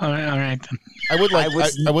 Oh, all right then.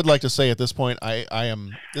 I would like to say at this point,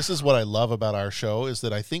 this is what I love about our show is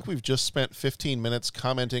that I think we've just spent 15 minutes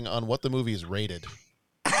commenting on what the movie is rated.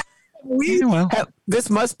 This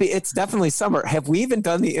must be, it's definitely summer. Have we even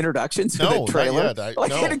done the introduction to the trailer? Not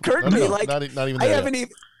yet. It occurred to me, like, not even there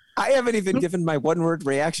I haven't even given my one-word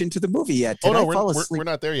reaction to the movie yet. We're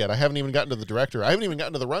not there yet. I haven't even gotten to the director. I haven't even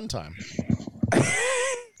gotten to the runtime.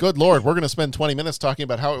 Good Lord, we're going to spend 20 minutes talking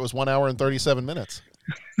about how it was 1 hour and 37 minutes.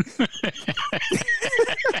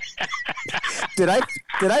 Did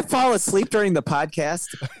I fall asleep during the podcast?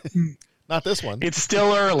 Not this one. It's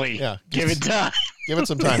still early. Yeah. Give it time. Give it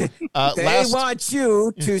some time. They want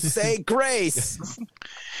you to say grace.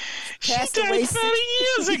 She died 30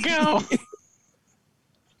 years ago.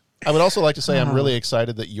 I would also like to say I'm really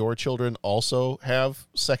excited that your children also have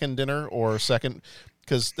second dinner or second,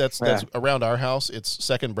 because that's around our house. It's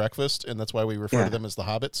second breakfast, and that's why we refer to them as the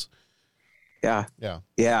hobbits. Yeah.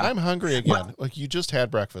 I'm hungry again. Like you just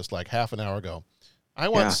had breakfast like half an hour ago. I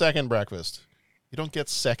want second breakfast. You don't get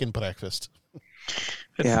second breakfast.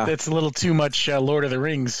 That's a little too much Lord of the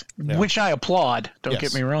Rings, which I applaud. Don't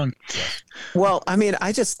get me wrong. Yes. Well, I mean,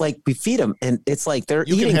 I just like we feed them, and it's like they're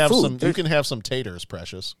eating food. You can have some taters,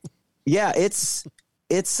 precious. Yeah, it's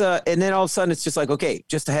and then all of a sudden it's just like, okay,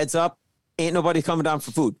 just a heads up, ain't nobody coming down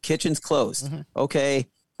for food. Kitchen's closed. Mm-hmm. Okay,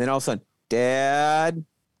 then all of a sudden, Dad,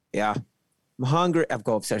 I'm hungry. I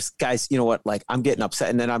go upstairs, guys. You know what? Like I'm getting upset,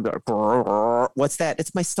 and then I'm like, what's that?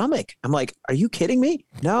 It's my stomach. I'm like, are you kidding me?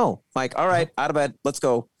 No. I'm like, all right, out of bed, let's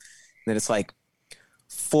go. And then it's like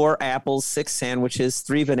 4 apples, 6 sandwiches,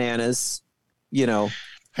 3 bananas. Hey, a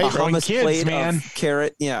hummus plate of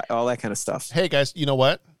carrot, all that kind of stuff. Hey guys, you know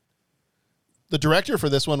what? The director for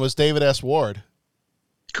this one was David S. Ward.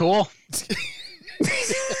 Cool.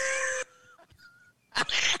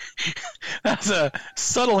 That's a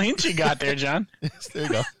subtle hint you got there, John. Yes, there you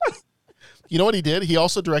go. You know what he did? He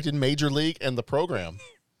also directed Major League and The Program.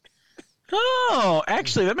 Oh,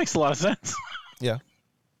 actually, that makes a lot of sense. Yeah.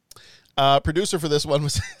 Producer for this one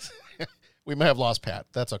was... We may have lost Pat.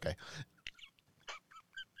 That's okay.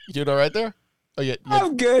 You doing all right there? Oh, yeah.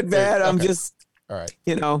 I'm good, man. Okay. I'm just... All right.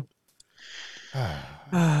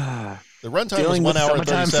 The runtime is 1 hour and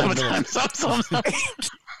 37 minutes.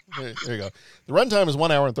 There you go. The runtime is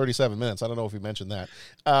 1 hour and 37 minutes. I don't know if we mentioned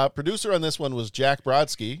that. Producer on this one was Jack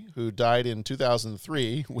Brodsky, who died in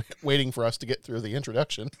 2003, waiting for us to get through the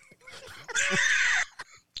introduction.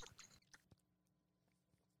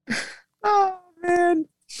 Oh, man.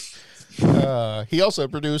 He also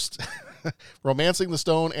produced Romancing the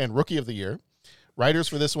Stone and Rookie of the Year. Writers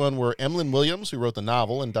for this one were Emlyn Williams, who wrote the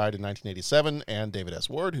novel and died in 1987, and David S.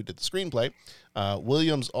 Ward, who did the screenplay.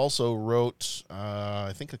 Williams also wrote,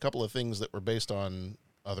 I think, a couple of things that were based on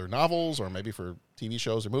other novels or maybe for TV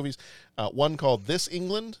shows or movies. One called This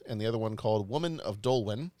England and the other one called Woman of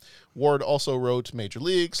Dolwyn. Ward also wrote Major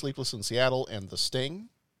League, Sleepless in Seattle, and The Sting.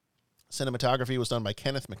 Cinematography was done by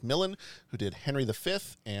Kenneth McMillan, who did Henry V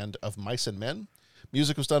and Of Mice and Men.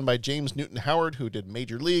 Music was done by James Newton Howard, who did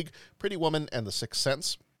Major League, Pretty Woman, and The Sixth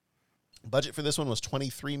Sense. Budget for this one was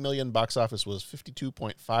 $23 million. Box office was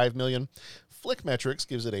 $52.5 million. Flickmetrics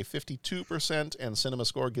gives it a 52%, and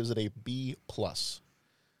CinemaScore gives it a B+.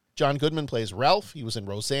 John Goodman plays Ralph. He was in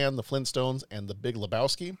Roseanne, The Flintstones, and The Big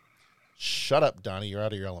Lebowski. Shut up, Donnie. You're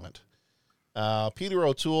out of your element. Peter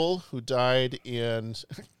O'Toole, who died in...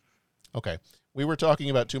 Okay. We were talking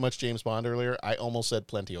about too much James Bond earlier. I almost said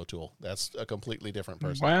Plenty O'Toole. That's a completely different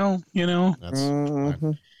person. Well, That's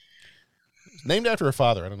fine. Named after her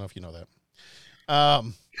father. I don't know if you know that.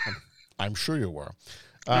 I'm sure you were.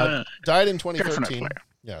 Died in 2013.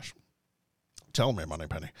 Yes. Tell me,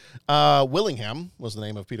 Moneypenny. Willingham was the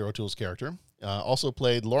name of Peter O'Toole's character. Also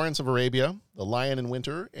played Lawrence of Arabia, The Lion in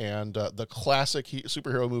Winter, and the classic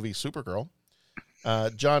superhero movie Supergirl.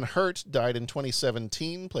 John Hurt died in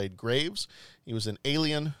 2017, played Graves. He was in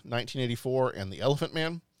Alien, 1984, and The Elephant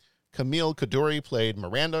Man. Camille Kaduri played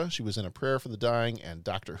Miranda. She was in A Prayer for the Dying and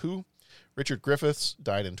Doctor Who. Richard Griffiths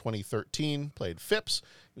died in 2013, played Phipps.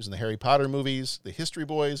 He was in the Harry Potter movies, The History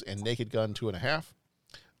Boys, and Naked Gun 2.5.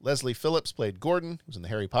 Leslie Phillips played Gordon. He was in the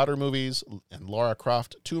Harry Potter movies and Lara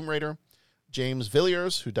Croft Tomb Raider. James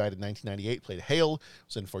Villiers, who died in 1998, played Hale. He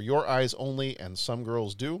was in For Your Eyes Only and Some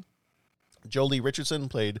Girls Do. Jolie Richardson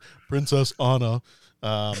played Princess Anna,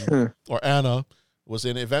 or Anna, was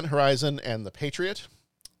in Event Horizon and The Patriot.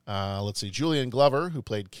 Let's see, Julian Glover, who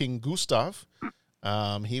played King Gustav.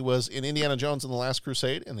 He was in Indiana Jones and the Last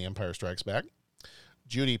Crusade and The Empire Strikes Back.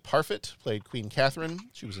 Judy Parfitt played Queen Catherine.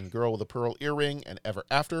 She was in Girl with a Pearl Earring and Ever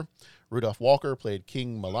After. Rudolph Walker played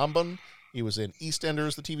King Malambon. He was in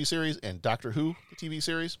EastEnders, the TV series, and Doctor Who, the TV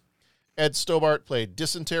series. Ed Stobart played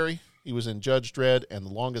Dysentery. He was in Judge Dredd and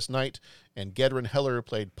The Longest Night. And Gedrin Heller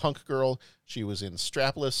played Punk Girl. She was in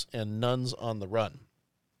Strapless and Nuns on the Run.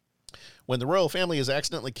 When the royal family is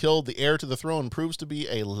accidentally killed, the heir to the throne proves to be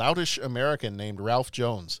a loutish American named Ralph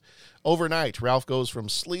Jones. Overnight, Ralph goes from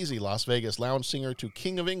sleazy Las Vegas lounge singer to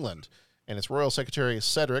King of England, and its royal secretary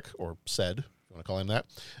Cedric, or Ced, if you want to call him that,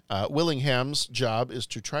 Willingham's job is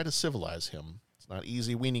to try to civilize him. It's not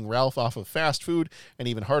easy weaning Ralph off of fast food, and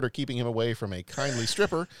even harder keeping him away from a kindly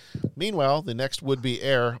stripper. Meanwhile, the next would-be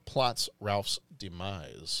heir plots Ralph's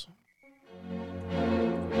demise.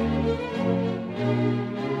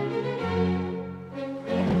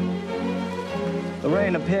 The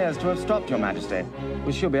rain appears to have stopped, Your Majesty.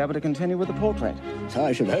 We should be able to continue with the portrait. So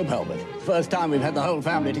I should hope, Albert. First time we've had the whole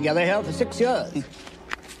family together here for 6 years.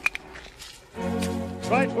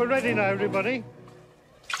 Right, we're ready now, everybody.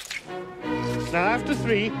 Now, after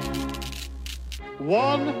 3.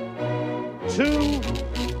 1, 2,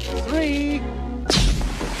 3.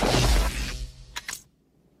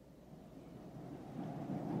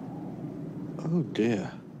 Oh,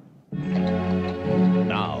 dear.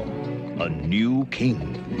 Now, a new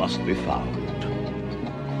king must be found.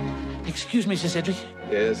 Excuse me, Sir Cedric.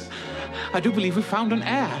 Yes? I do believe we found an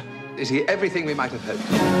heir. Is he everything we might have hoped?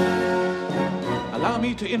 Allow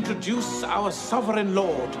me to introduce our sovereign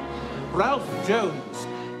lord, Ralph Jones,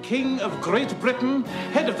 King of Great Britain,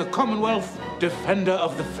 head of the Commonwealth, defender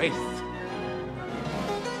of the faith.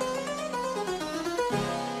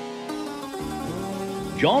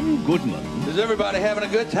 John Goodman. Is everybody having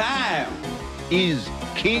a good time? Is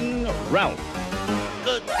King Ralph.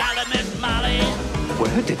 Good golly, Miss Molly.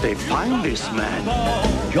 Where did they find this man?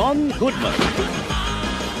 John Goodman.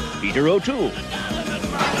 Peter O'Toole.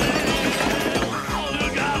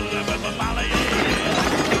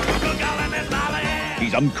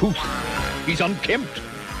 He's uncouth. He's unkempt.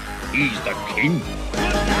 He's the king.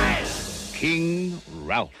 King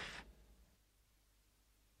Ralph.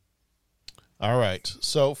 All right.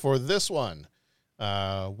 So for this one,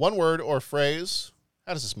 one word or phrase.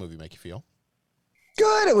 How does this movie make you feel?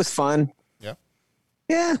 Good. It was fun. Yeah.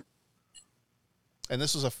 Yeah. And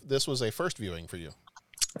this was a first viewing for you.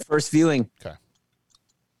 First viewing. Okay.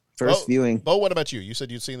 First viewing. Bo, what about you? You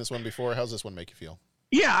said you'd seen this one before. How's this one make you feel?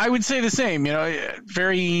 Yeah, I would say the same. You know,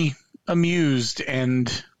 very amused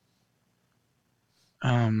and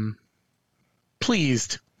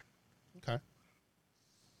pleased. Okay.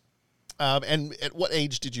 And at what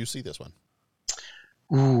age did you see this one?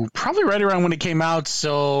 Ooh, probably right around when it came out,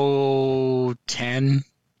 so 10.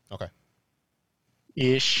 Okay.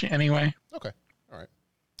 Ish, anyway. Okay. All right.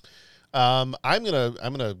 I'm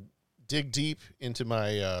gonna dig deep into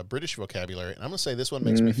my British vocabulary, and I'm gonna say this one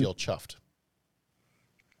makes me feel chuffed.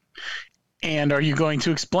 And are you going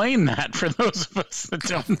to explain that for those of us that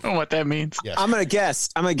don't know what that means? Yes. I'm gonna guess.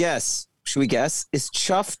 Should we guess? Is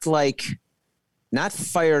chuffed like not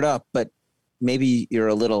fired up, but maybe you're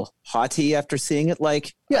a little haughty after seeing it?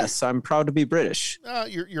 Like, yes, I'm proud to be British.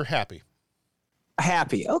 You're happy.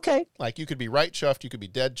 Happy. Okay. Like you could be right chuffed, you could be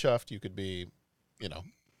dead chuffed, you could be,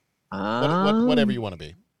 whatever you want to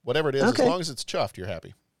be. Whatever it is, okay. As long as it's chuffed, you're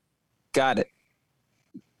happy. Got it.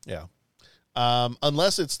 Yeah.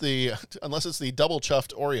 Unless it's the double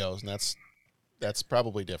chuffed Oreos, and that's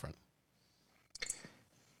probably different.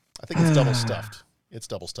 I think it's double stuffed. It's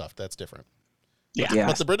double stuffed. That's different. Yeah.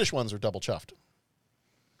 But the British ones are double chuffed,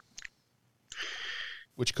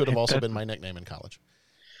 which could have also been my nickname in college.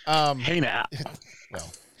 Hey now.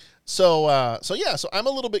 Well, So I'm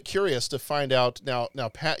a little bit curious to find out now. Now,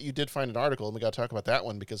 Pat, you did find an article, and we got to talk about that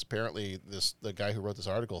one because apparently the guy who wrote this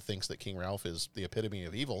article thinks that King Ralph is the epitome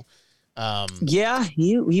of evil. Yeah,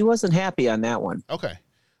 he wasn't happy on that one. Okay,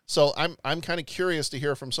 so I'm kind of curious to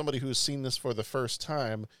hear from somebody who's seen this for the first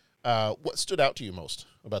time. What stood out to you most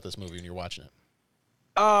about this movie when you're watching it?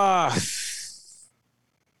 I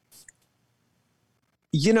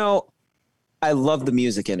love the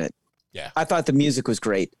music in it. Yeah. I thought the music was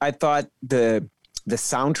great. I thought the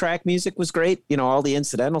soundtrack music was great. All the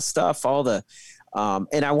incidental stuff, all the,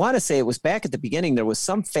 and I want to say it was back at the beginning, there was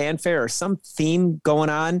some fanfare or some theme going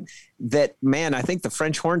on that, man, I think the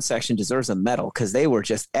French horn section deserves a medal because they were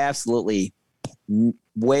just absolutely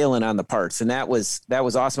wailing on the parts. And that was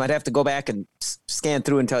awesome. I'd have to go back and scan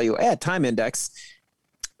through and tell you, time index.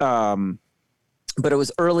 But it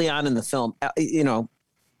was early on in the film,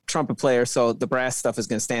 trumpet player, so the brass stuff is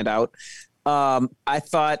going to stand out. I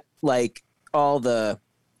thought like all the,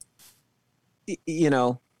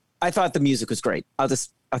 I thought the music was great. I'll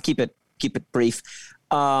keep it brief.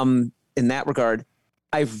 In that regard,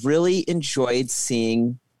 I really enjoyed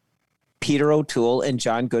seeing Peter O'Toole and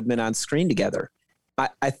John Goodman on screen together.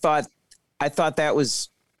 I thought that was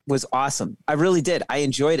awesome. I really did. I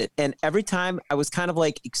enjoyed it. And every time I was kind of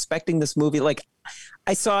like expecting this movie, like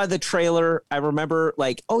I saw the trailer. I remember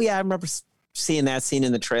like, oh yeah, I remember seeing that scene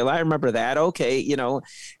in the trailer. I remember that. Okay.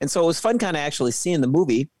 And so it was fun kind of actually seeing the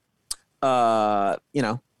movie, for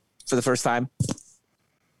the first time.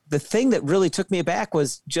 The thing that really took me aback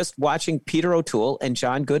was just watching Peter O'Toole and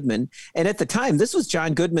John Goodman. And at the time, this was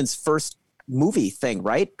John Goodman's first movie thing,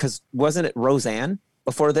 right? Because wasn't it Roseanne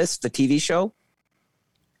before this, the TV show?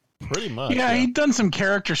 Pretty much. Yeah, he'd done some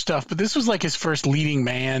character stuff, but this was like his first leading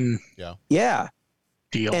man. Yeah.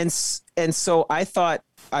 Deal. And so I thought,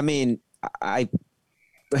 I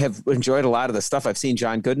have enjoyed a lot of the stuff I've seen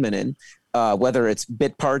John Goodman in, whether it's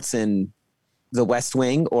bit parts in The West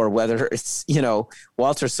Wing or whether it's,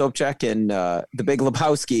 Walter Sobchak in The Big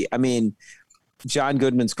Lebowski. I mean, John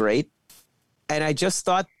Goodman's great. And I just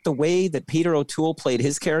thought the way that Peter O'Toole played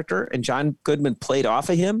his character and John Goodman played off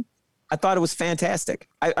of him, I thought it was fantastic.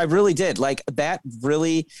 I really did. Like that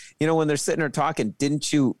really, when they're sitting there talking,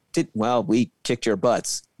 well, we kicked your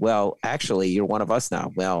butts. Well, actually, you're one of us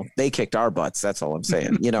now. Well, they kicked our butts. That's all I'm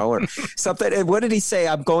saying, or something. And what did he say?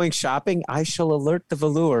 I'm going shopping. I shall alert the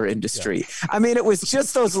velour industry. Yeah. I mean, it was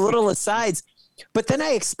just those little asides. But then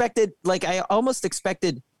I almost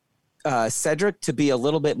expected Cedric to be a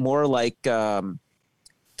little bit more like the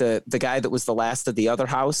guy that was the last of the other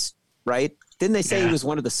house, right? Didn't they say he was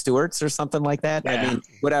one of the Stewarts or something like that? Yeah. I mean,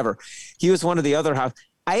 whatever. He was one of the other house.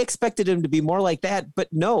 I expected him to be more like that, but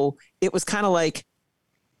no, it was kind of like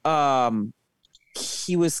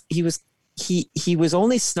he was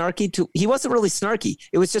only snarky he wasn't really snarky.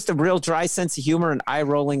 It was just a real dry sense of humor and eye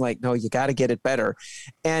rolling like, no, you got to get it better.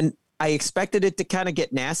 And I expected it to kind of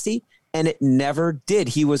get nasty and it never did.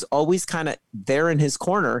 He was always kind of there in his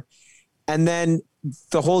corner. And then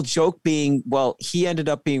the whole joke being, well, he ended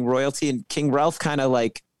up being royalty and King Ralph kind of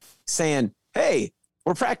like saying, hey,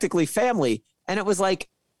 we're practically family. And it was like,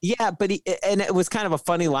 yeah, but and it was kind of a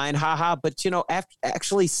funny line, haha. But, after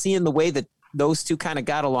actually seeing the way that those two kind of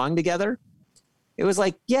got along together, it was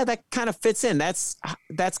like, yeah, that kind of fits in. That's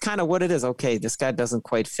kind of what it is. Okay, this guy doesn't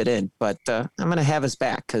quite fit in, but I'm going to have his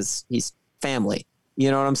back because he's family. You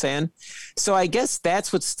know what I'm saying? So I guess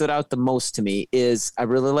that's what stood out the most to me is I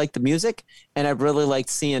really liked the music and I really liked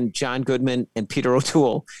seeing John Goodman and Peter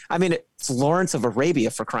O'Toole. I mean, it's Lawrence of Arabia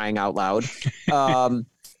for crying out loud. On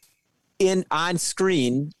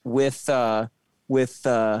screen with John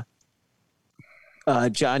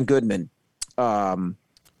Goodman.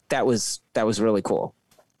 That was really cool.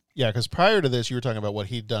 Yeah, because prior to this, you were talking about what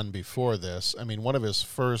he'd done before this. I mean, one of his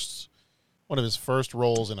first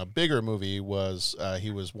roles in a bigger movie was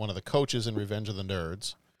he was one of the coaches in Revenge of the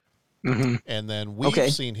Nerds. Mm-hmm. And then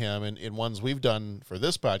we've seen him in ones we've done for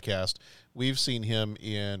this podcast. We've seen him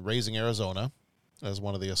in Raising Arizona as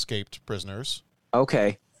one of the escaped prisoners.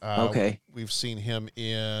 Okay. We've seen him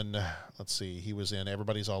in, let's see, he was in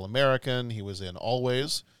Everybody's All-American. He was in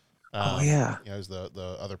Always. He was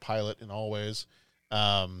the other pilot in Always.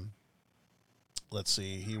 Let's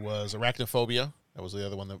see, he was Arachnophobia. That was the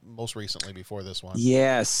other one that most recently before this one.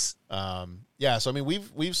 Yes. So I mean,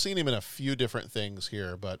 we've seen him in a few different things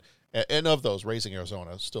here, but and of those, Raising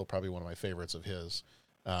Arizona is still probably one of my favorites of his.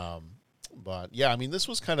 But yeah, I mean, this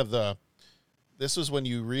was kind of this is when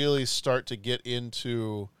you really start to get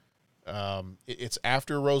into. It's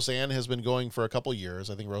after Roseanne has been going for a couple years.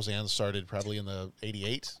 I think Roseanne started probably in the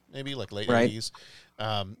 88, maybe like late 80s.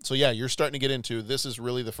 So yeah, you're starting to get into this is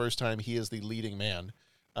really the first time he is the leading man.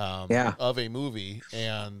 of a movie.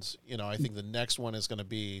 And, you know, I think the next one is going to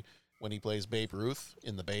be when he plays Babe Ruth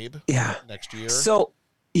in The Babe next year. So,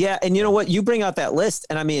 yeah, and you know what? You bring out that list,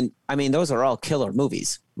 and I mean, those are all killer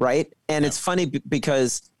movies, right? And it's funny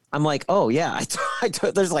because I'm like, oh, yeah,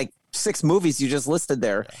 there's like 6 movies you just listed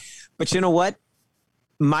there. Yeah. But you know what?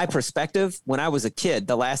 My perspective, when I was a kid,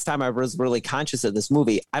 the last time I was really conscious of this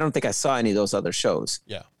movie, I don't think I saw any of those other shows.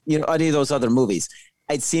 Yeah. You know, any of those other movies.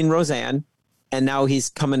 I'd seen Roseanne, and now he's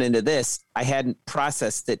coming into this. I hadn't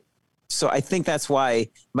processed it. So I think that's why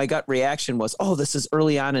my gut reaction was, oh, this is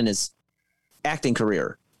early on in his acting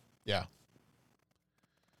career. Yeah.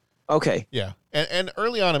 Okay. Yeah. And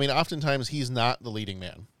early on, I mean, oftentimes he's not the leading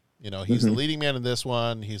man. You know, he's the leading man in this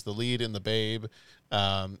one. He's the lead in The Babe.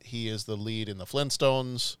 He is the lead in The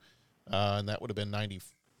Flintstones. And that would have been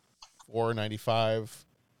 94, 95.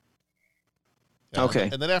 Okay.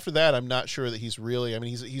 And then after that, I'm not sure that he's really, I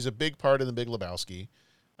mean, he's a big part in The Big Lebowski.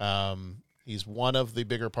 He's one of the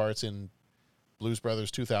bigger parts in Blues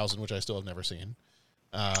Brothers 2000, which I still have never seen.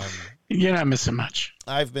 You're not missing much.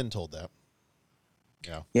 I've been told that.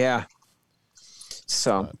 Yeah. Yeah.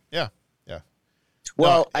 So. Yeah.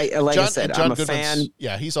 Well, no, I said, John I'm a Goodman's, fan.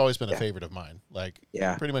 Yeah, he's always been a favorite of mine. Like,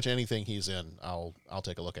 yeah, pretty much anything he's in, I'll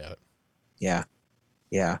take a look at it. Yeah.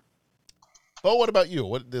 Well, what about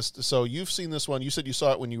you? So you've seen this one. You said you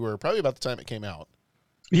saw it when you were probably about the time it came out.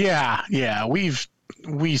 Yeah. We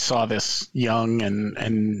saw this young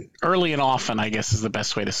and early and often, I guess is the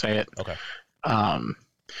best way to say it. Okay.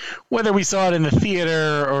 Whether we saw it in the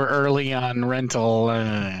theater or early on rental,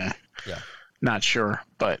 not sure,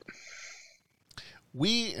 but.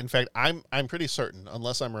 In fact, I'm pretty certain,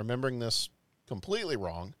 unless I'm remembering this completely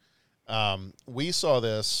wrong, we saw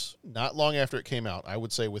this not long after it came out. I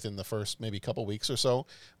would say within the first maybe couple weeks or so,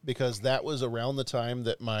 because that was around the time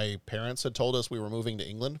that my parents had told us we were moving to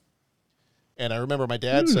England. And I remember my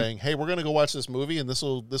dad saying, "Hey, we're going to go watch this movie, and this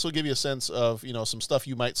will give you a sense of, you know, some stuff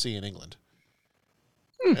you might see in England."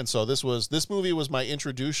 And so this movie was my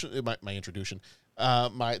introduction.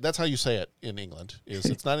 That's how you say it in England.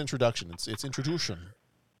 It's not introduction. It's introduction.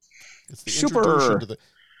 It's the introduction to the.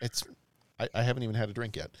 I haven't even had a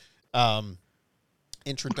drink yet.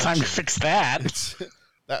 Introduction. Time to fix that.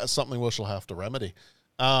 That is something we shall have to remedy.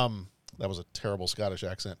 That was a terrible Scottish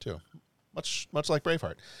accent too, much like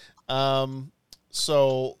Braveheart.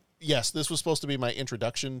 So yes, this was supposed to be my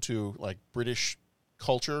introduction to like British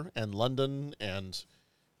culture and London and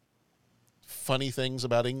funny things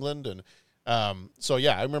about England. And so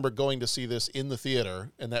yeah, I remember going to see this in the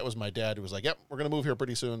theater, and that was my dad who was like, "Yep, we're going to move here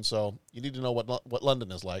pretty soon, so you need to know what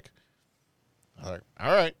London is like." All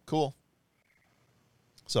right, cool.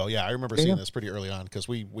 So yeah, I remember seeing this pretty early on because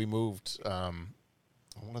we moved. I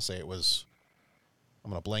want to say it was.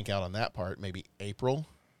 I'm going to blank out on that part. Maybe April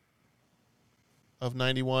of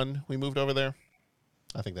 91, we moved over there.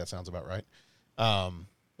 I think that sounds about right.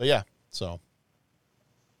 But yeah, so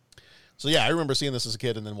yeah, I remember seeing this as a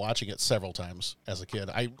kid and then watching it several times as a kid.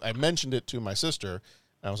 I mentioned it to my sister.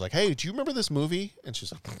 And I was like, "Hey, do you remember this movie?" And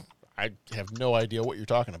she's like, "I have no idea what you're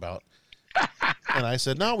talking about." And I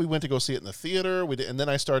said, "No, we went to go see it in the theater." And then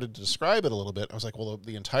I started to describe it a little bit. I was like, "Well,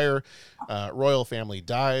 the entire royal family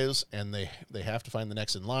dies, and they have to find the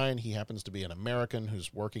next in line. He happens to be an American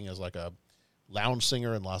who's working as like a lounge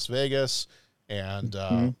singer in Las Vegas, and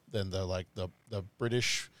then the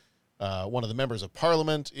British." One of the members of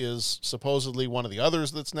parliament is supposedly one of the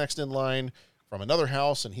others that's next in line from another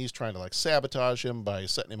house, and he's trying to like sabotage him by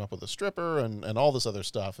setting him up with a stripper and all this other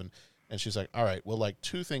stuff. And she's like, "All right, well, like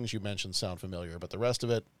 2 things you mentioned sound familiar, but the rest of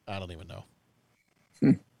it, I don't even know."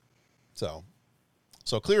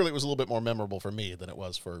 So clearly it was a little bit more memorable for me than it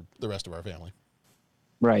was for the rest of our family.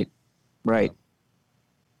 Right.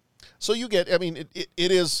 So you get, I mean, it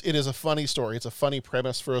is a funny story. It's a funny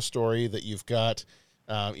premise for a story that you've got.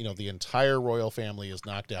 The entire royal family is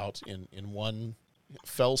knocked out in one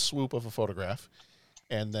fell swoop of a photograph.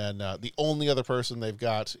 And then the only other person they've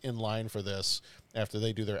got in line for this after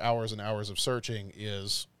they do their hours and hours of searching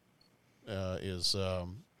is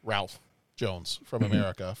Ralph Jones from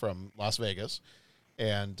America, from Las Vegas.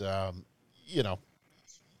 And,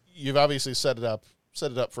 you've obviously set it up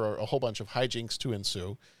for a whole bunch of hijinks to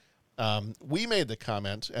ensue. We made the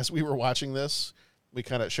comment as we were watching this,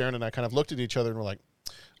 Sharon and I kind of looked at each other and were like,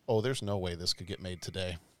 "Oh, there's no way this could get made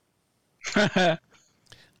today."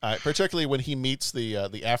 Particularly when he meets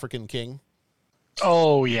the African king.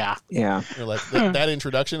 Oh yeah. You're like that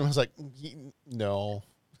introduction was like, no.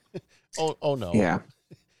 oh no. Yeah.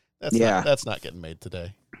 That's not getting made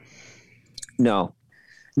today. No,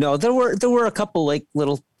 there were a couple like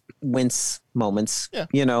little wince moments. Yeah.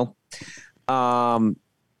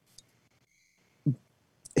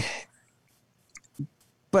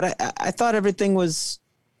 but I thought everything was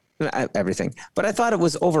everything. But I thought it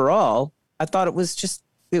was overall. I thought it was just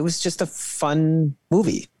a fun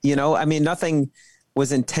movie. You know, I mean, nothing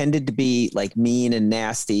was intended to be like mean and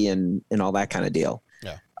nasty and all that kind of deal.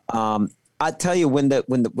 Yeah. I tell you, with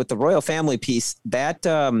the royal family piece, that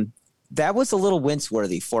was a little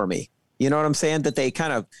wince-worthy for me. You know what I'm saying? That they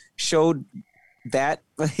kind of showed that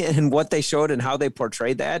and what they showed and how they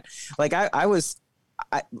portrayed that. Like I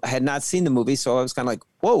had not seen the movie, so I was kind of like,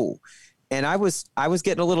 whoa. And I was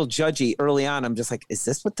getting a little judgy early on. I'm just like, is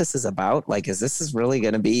this what this is about? Like, is really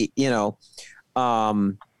going to be, you know?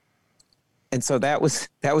 And so that was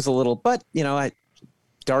a little, but you know,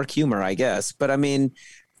 dark humor, I guess. But I mean,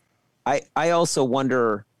 I also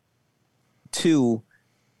wonder too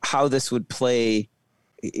how this would play,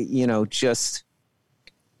 you know, just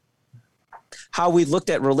how we looked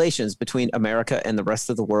at relations between America and the rest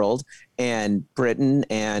of the world and Britain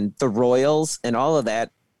and the royals and all of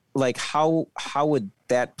that. Like how would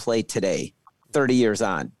that play today, 30 years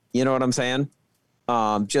on? You know what I'm saying?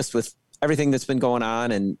 Just with everything that's been going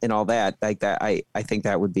on and all that, like that, I think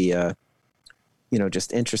that would be you know,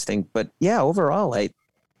 just interesting. But yeah, overall,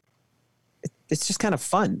 it's just kind of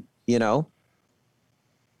fun, you know?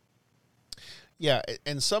 Yeah.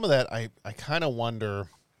 And some of that, I kind of wonder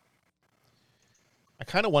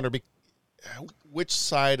which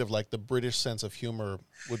side of like the British sense of humor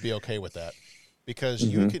would be okay with that. Because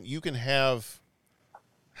you can have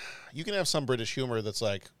some British humor that's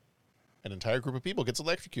like an entire group of people gets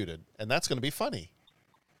electrocuted, and that's going to be funny.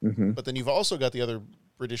 Mm-hmm. But then you've also got the other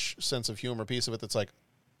British sense of humor piece of it that's like,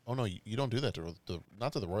 oh no, you don't do that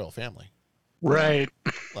not to the royal family, right?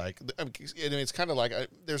 Like, I mean, it's kind of like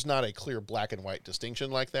there's not a clear black and white distinction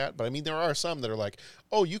like that, but I mean there are some that are like,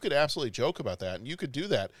 oh, you could absolutely joke about that and you could do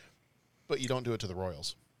that, but you don't do it to the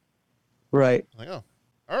royals, right? Like, oh,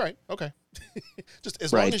 all right, okay. Just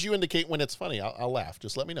as long as you indicate when it's funny, I'll laugh.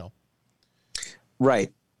 Just let me know. Right.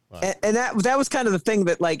 And that was kind of the thing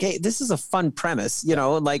that like, hey, this is a fun premise, you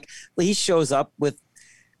know, like he shows up with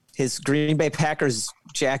his Green Bay Packers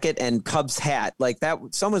jacket and Cubs hat like that.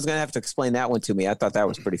 Someone's going to have to explain that one to me. I thought that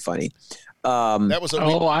was pretty funny. That was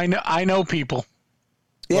I know people.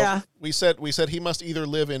 Yeah. Well, we said he must either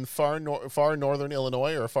live in far northern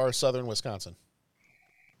Illinois or far southern Wisconsin.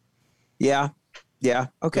 Yeah. Yeah.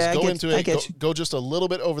 Okay. Go just a little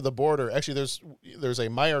bit over the border. Actually, there's a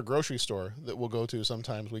Meijer grocery store that we'll go to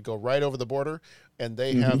sometimes. We go right over the border, and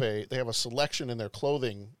they have a selection in their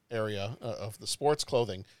clothing area of the sports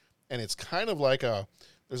clothing, and it's kind of like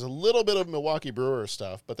there's a little bit of Milwaukee Brewers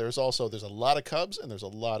stuff, but there's a lot of Cubs and there's a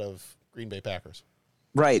lot of Green Bay Packers.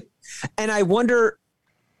 Right, and I wonder,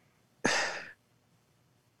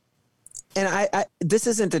 and I this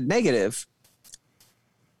isn't a negative.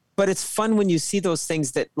 But it's fun when you see those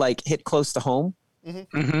things that like hit close to home.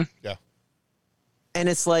 Mm-hmm. Mm-hmm. Yeah. And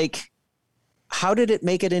it's like, how did it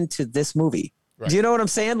make it into this movie? Right. Do you know what I'm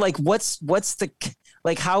saying? Like, what's the,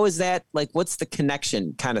 like, how is that, like, what's the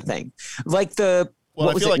connection kind of thing? Like I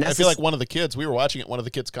feel like one of the kids, we were watching it, one of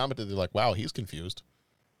the kids commented, they're like, wow, he's confused.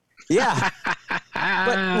 Yeah.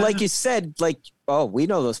 But like you said, like, oh, we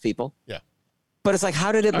know those people. Yeah. But it's like,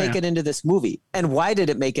 how did it make it into this movie? And why did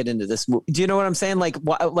it make it into this movie? Do you know what I'm saying? Like,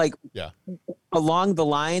 along the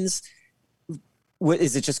lines,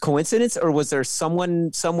 is it just coincidence, or was there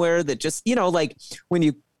someone somewhere that just, you know, like when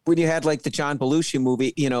you had like the John Belushi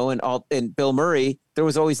movie, you know, and Bill Murray, there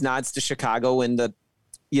was always nods to Chicago and the,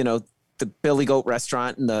 you know, the Billy Goat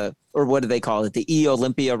restaurant and or what do they call it? The E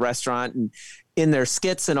Olympia restaurant, and in their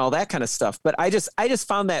skits and all that kind of stuff. But I just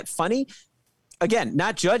found that funny. Again,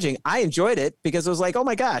 not judging. I enjoyed it because it was like, oh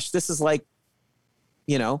my gosh, this is like,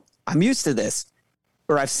 you know, I'm used to this,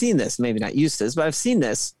 or I've seen this, maybe not used to this, but I've seen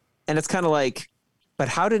this. And it's kind of like, but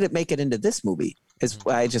how did it make it into this movie?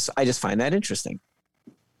 I just find that interesting.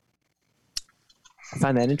 I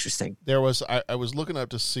find that interesting. I was looking up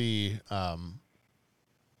to see, I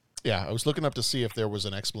was looking up to see if there was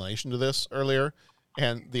an explanation to this earlier.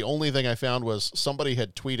 And the only thing I found was somebody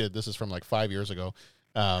had tweeted, this is from like 5 years ago.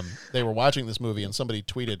 They were watching this movie and somebody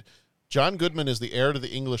tweeted, John Goodman is the heir to the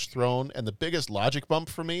English throne, and the biggest logic bump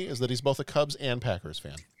for me is that he's both a Cubs and Packers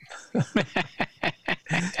fan.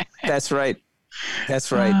 That's right.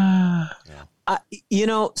 Yeah. You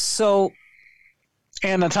know, so.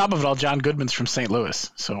 And on top of it all, John Goodman's from St.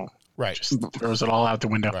 Louis, so right, just throws it all out the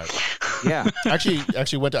window. Right. Yeah. Actually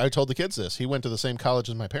I told the kids this. He went to the same college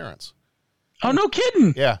as my parents. Oh, no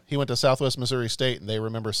kidding. Yeah, he went to Southwest Missouri State, and they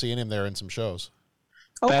remember seeing him there in some shows.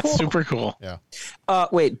 Oh, that's cool. super cool. Yeah.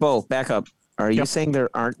 Wait, Bo, back up. Are you saying there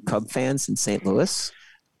aren't Cub fans in St. Louis?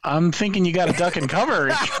 I'm thinking you got to duck and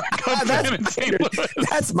cover.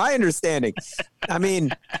 That's my understanding. I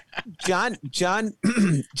mean, John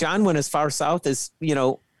went as far south as,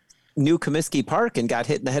 New Comiskey Park and got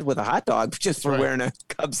hit in the head with a hot dog just for wearing a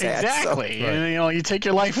Cubs hat. Exactly. So. And, you take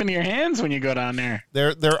your life into your hands when you go down there.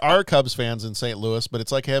 There are Cubs fans in St. Louis, but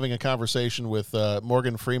it's like having a conversation with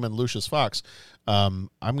Morgan Freeman, Lucius Fox. I'm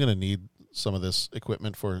going to need some of this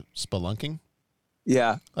equipment for spelunking.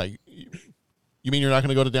 Yeah. Like, you mean you're not going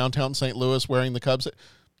to go to downtown St. Louis wearing the Cubs?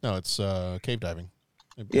 No, it's cave diving.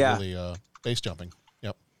 Yeah. Really, base jumping.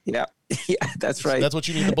 Yep. Yeah. Yeah, that's right. That's what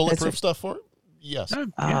you need the bulletproof stuff for? Yes.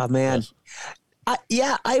 Oh, man.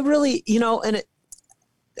 Yes. I really, and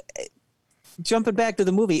jumping back to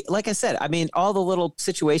the movie, like I said, I mean, all the little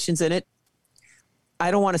situations in it, I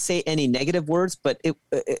don't want to say any negative words, but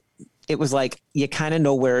it was like you kind of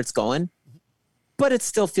know where it's going, but it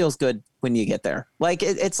still feels good when you get there. Like,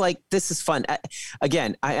 it's like, this is fun.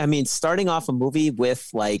 I mean, starting off a movie with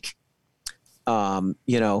like,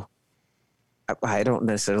 I don't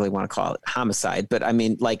necessarily want to call it homicide, but I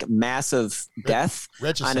mean like massive death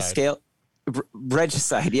on a scale.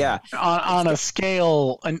 Regicide, yeah. On a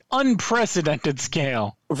scale, an unprecedented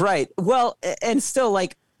scale. Right. Well, and still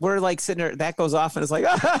like we're like sitting there, that goes off and it's like,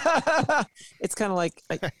 it's kind of like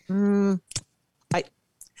I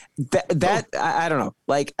don't know.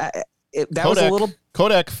 Like that Kodak, was a little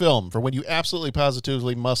Kodak film for when you absolutely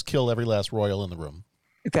positively must kill every last royal in the room.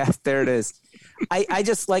 There it is. I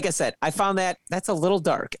just, like I said, I found that's a little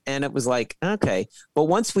dark, and it was like, okay. But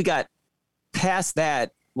once we got past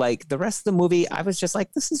that, like the rest of the movie, I was just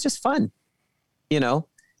like, this is just fun, Yeah.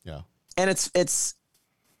 And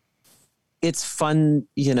it's fun,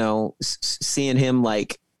 seeing him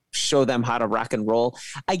like show them how to rock and roll.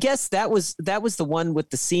 I guess that was the one with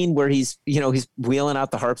the scene where he's wheeling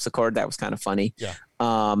out the harpsichord. That was kind of funny. Yeah.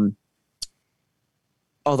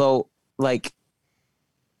 Although like,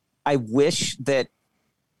 I wish that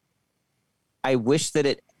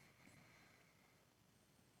it,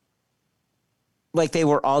 like they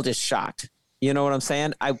were all just shocked. You know what I'm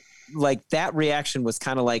saying? I like that reaction was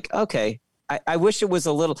kind of like, okay, I wish it was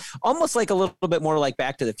almost like a little bit more like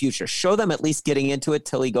Back to the Future. Show them at least getting into it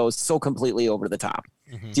till he goes so completely over the top.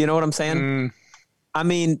 Mm-hmm. Do you know what I'm saying? I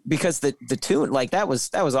mean, because the tune, like that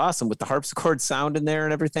was awesome with the harpsichord sound in there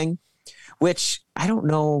and everything, which I don't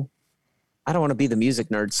know. I don't want to be the music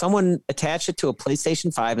nerd. Someone attach it to a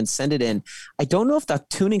PlayStation 5 and send it in. I don't know if the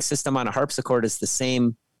tuning system on a harpsichord is the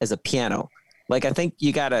same as a piano. Like, I think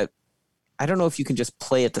I don't know if you can just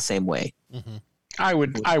play it the same way. Mm-hmm. I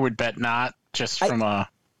would bet not, just from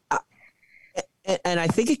and I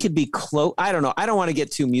think it could be close. I don't know. I don't want to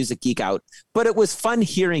get too music geek out, but it was fun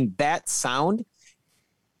hearing that sound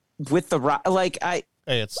with the rock. Like I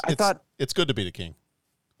thought it's good to be the king.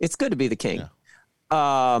 It's good to be the king.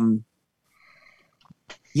 Yeah.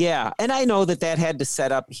 Yeah, and I know that had to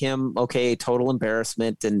set up him, total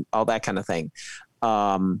embarrassment and all that kind of thing.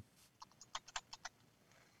 I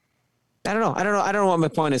don't know. I don't know what my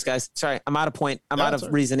point is, guys. Sorry, I'm out of point. I'm out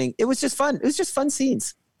of reasoning. It was just fun. It was just fun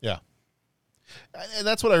scenes. Yeah. And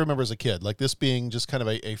that's what I remember as a kid, like this being just kind of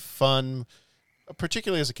a fun,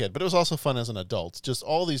 particularly as a kid, but it was also fun as an adult. Just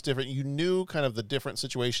all these different, you knew kind of the different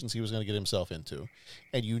situations he was going to get himself into.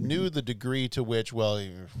 And you knew the degree to which,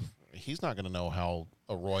 he's not going to know how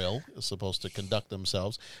a royal is supposed to conduct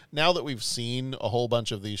themselves. Now that we've seen a whole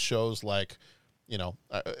bunch of these shows, like,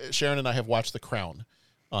 Sharon and I have watched The Crown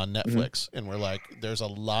on Netflix, and we're like, there's a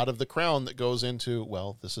lot of The Crown that goes into,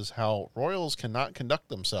 this is how royals cannot conduct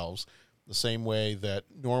themselves the same way that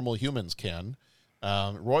normal humans can.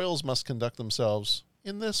 Royals must conduct themselves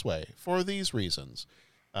in this way for these reasons.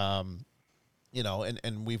 And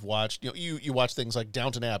we've watched, you watch things like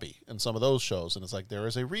Downton Abbey and some of those shows, and it's like, there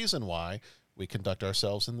is a reason why we conduct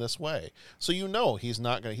ourselves in this way. So he's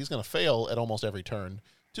going to fail at almost every turn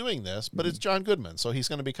doing this, but it's John Goodman, so he's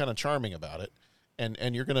going to be kind of charming about it.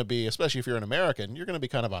 And you're going to be, especially if you're an American, you're going to be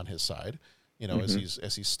kind of on his side,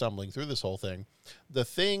 as he's stumbling through this whole thing. The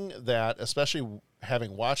thing that, especially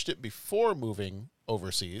having watched it before moving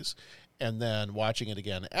overseas and then watching it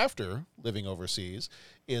again after living overseas,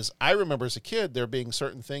 is I remember as a kid there being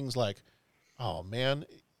certain things like, oh man,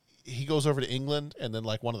 he goes over to England and then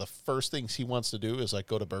like one of the first things he wants to do is like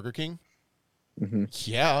go to Burger King. Mm-hmm.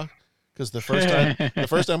 Yeah. Because the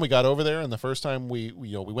first time we got over there, and the first time we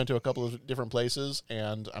went to a couple of different places,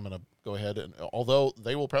 and I'm going to go ahead and, although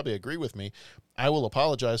they will probably agree with me, I will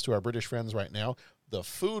apologize to our British friends right now. The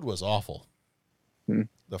food was awful.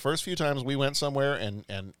 The first few times we went somewhere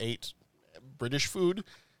and ate British food,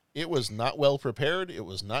 it was not well prepared. It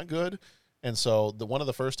was not good. And so one of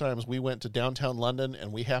the first times we went to downtown London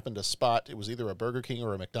and we happened to spot, it was either a Burger King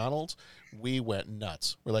or a McDonald's, we went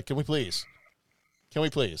nuts. We're like, can we please?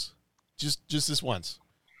 Just this once.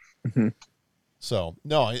 Mm-hmm. So,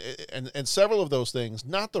 no, and several of those things,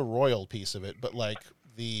 not the royal piece of it, but like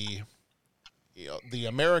the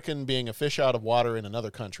American being a fish out of water in another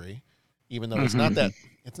country, even though it's not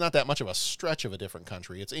that much of a stretch of a different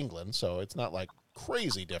country. It's England, so it's not like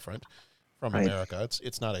crazy different from America.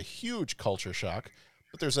 It's not a huge culture shock,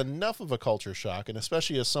 but there's enough of a culture shock, and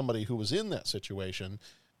especially as somebody who was in that situation,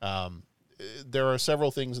 there are several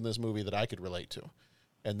things in this movie that I could relate to.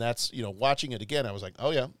 And that's, watching it again, I was like, oh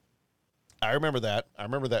yeah, I remember that. I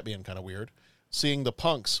remember that being kind of weird. Seeing the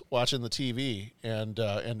punks watching the TV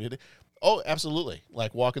oh, absolutely.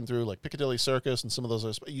 Like walking through like Piccadilly Circus and some of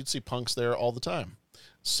those, you'd see punks there all the time.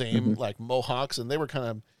 Same like mohawks, and they were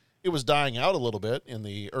it was dying out a little bit in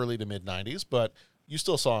the early to mid 90s, but you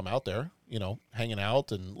still saw them out there, hanging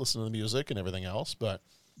out and listening to music and everything else. But,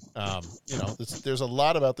 there's a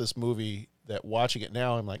lot about this movie that watching it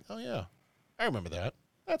now, I'm like, oh yeah, I remember that.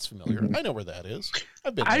 That's familiar. I know where that is.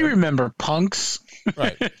 I've been there. I remember punks.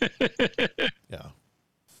 Right. Yeah.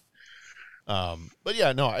 But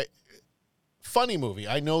yeah, no, funny movie.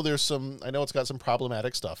 I know it's got some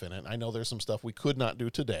problematic stuff in it. I know there's some stuff we could not do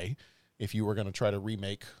today if you were going to try to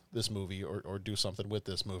remake this movie or do something with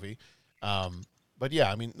this movie. But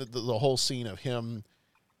yeah, I mean, the whole scene of him,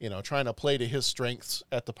 trying to play to his strengths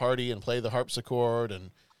at the party and play the harpsichord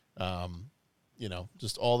and,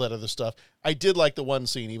 just all that other stuff. I did like the one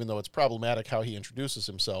scene, even though it's problematic how he introduces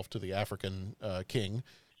himself to the African king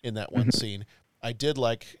in that one scene. I did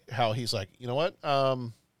like how he's like, you know what? I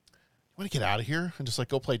want to get out of here and just like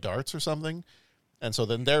go play darts or something. And so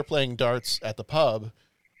then they're playing darts at the pub,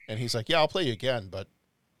 and he's like, yeah, I'll play you again, but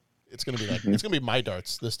it's going to be like, it's going to be my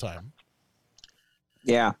darts this time.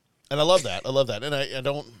 Yeah. And I love that. And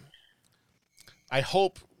I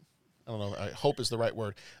hope is the right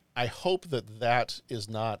word. I hope that is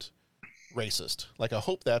not racist. Like, I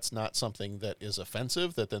hope that's not something that is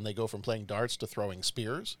offensive, that then they go from playing darts to throwing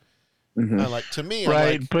spears. Like, to me,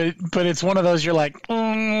 right? But it's one of those you're like,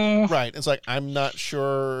 right. It's like, I'm not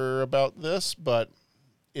sure about this, but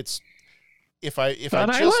it's if I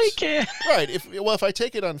like it, right? If I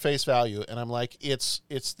take it on face value and I'm like, it's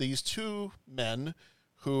these two men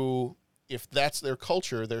who, if that's their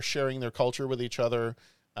culture, they're sharing their culture with each other.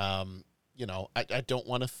 I don't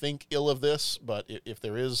want to think ill of this, but if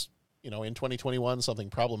there is, in 2021, something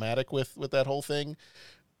problematic with that whole thing,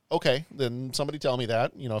 okay, then somebody tell me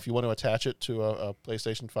that. If you want to attach it to a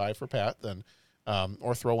PlayStation 5 for Pat, then,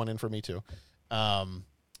 or throw one in for me too,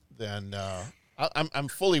 then I'm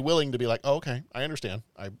fully willing to be like, oh, okay, I understand,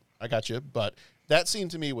 I got you. But that scene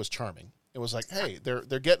to me was charming. It was like, hey,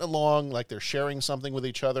 they're getting along, like they're sharing something with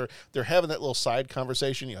each other. They're having that little side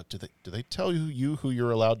conversation. Do they tell you who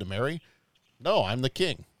you're allowed to marry? No, I'm the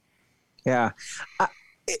king. Yeah.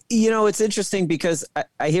 It's interesting because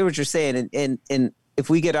I hear what you're saying. And if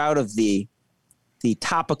we get out of the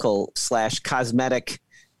topical / cosmetic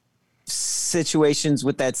situations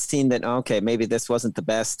with that scene that, okay, maybe this wasn't the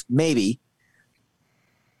best, maybe.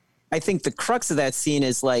 I think the crux of that scene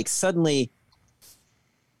is like, suddenly,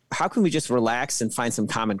 how can we just relax and find some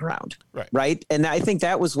common ground? Right. And I think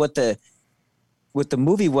that was what the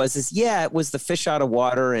movie was, it was the fish out of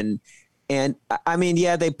water. And I mean,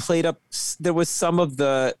 yeah, they played up, there was some of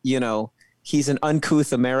the, he's an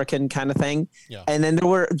uncouth American kind of thing. Yeah. And then there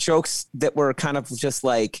were jokes that were kind of just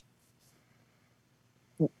like,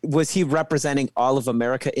 was he representing all of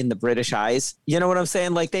America in the British eyes? You know what I'm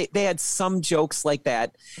saying? Like they had some jokes like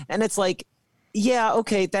that. And it's like, yeah,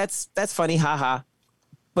 okay, that's funny. Haha.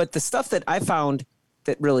 But the stuff that I found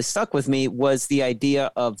that really stuck with me was the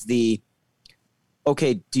idea of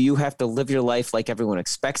okay, do you have to live your life like everyone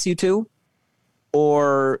expects you to?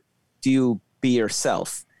 Or do you be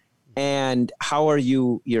yourself? And how are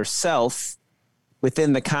you yourself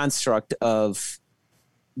within the construct of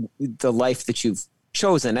the life that you've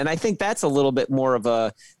chosen? And I think that's a little bit more of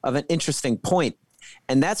an interesting point.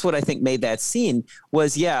 And that's what I think made that scene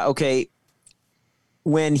was, yeah, okay,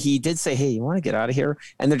 when he did say, hey, you want to get out of here?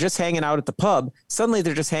 And they're just hanging out at the pub. Suddenly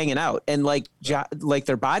they're just hanging out. And like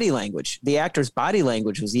their body language, the actor's body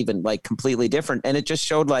language was even like completely different. And it just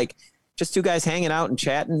showed like just two guys hanging out and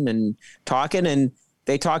chatting and talking. And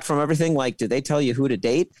they talked from everything like, did they tell you who to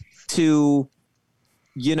date, to,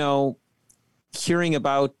 hearing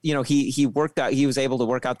about, he worked out, he was able to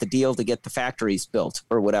work out the deal to get the factories built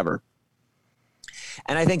or whatever.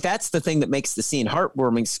 And I think that's the thing that makes the scene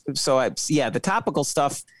heartwarming. So the topical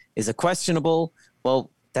stuff is a questionable.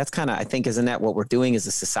 Well, that's kind of, I think, isn't that what we're doing as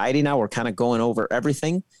a society now? We're kind of going over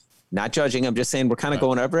everything. not judging. I'm just saying we're kind of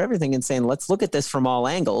going over everything and saying, let's look at this from all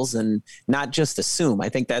angles and not just assume. I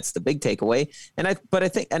think that's the big takeaway. And I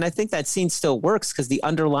think that scene still works because the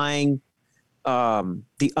underlying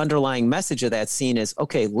message of that scene is,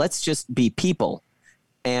 okay, let's just be people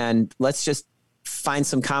and let's just find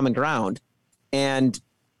some common ground. And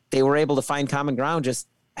they were able to find common ground, just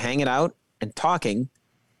hanging out and talking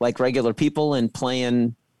like regular people and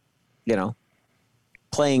playing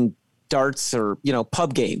darts or,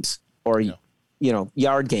 pub games or,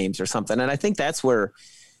 yard games or something. And I think that's where,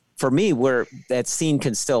 for me, where that scene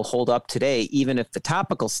can still hold up today, even if the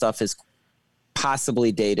topical stuff is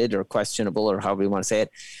possibly dated or questionable or however you want to say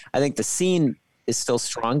it. I think the scene is still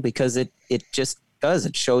strong because it just does.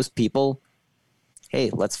 It shows people, hey,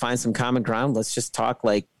 let's find some common ground. Let's just talk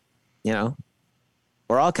like,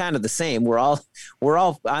 we're all kind of the same. We're all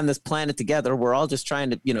on this planet together. We're all just trying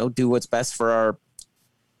to, do what's best for our,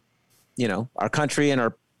 our country and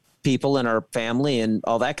our people and our family and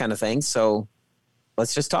all that kind of thing. So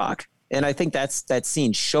let's just talk. And I think that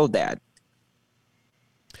scene showed that.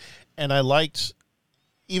 And I liked,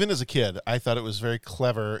 even as a kid, I thought it was very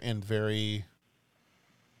clever and very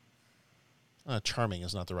charming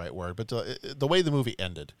is not the right word, but the way the movie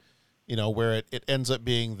ended, where it ends up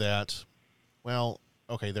being that, well,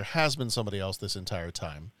 okay, there has been somebody else this entire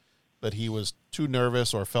time, but he was too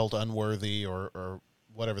nervous or felt unworthy or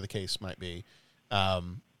whatever the case might be,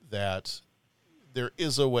 that there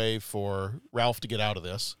is a way for Ralph to get out of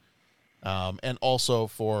this, and also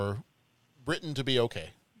for Britain to be okay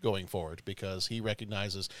going forward, because he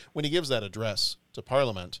recognizes when he gives that address to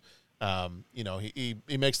Parliament,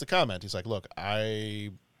 he makes the comment. He's like, look,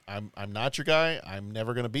 I'm not your guy. I'm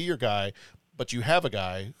never going to be your guy, but you have a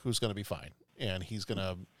guy who's going to be fine. And he's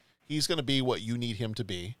gonna be what you need him to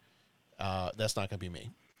be. That's not gonna be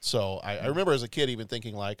me. So I remember as a kid even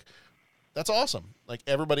thinking like, that's awesome. Like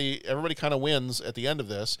everybody kind of wins at the end of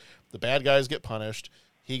this. The bad guys get punished.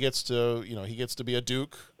 He gets to be a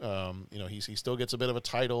duke. He still gets a bit of a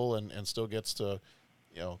title and still gets to,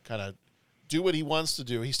 kind of do what he wants to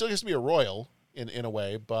do. He still gets to be a royal in a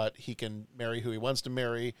way, but he can marry who he wants to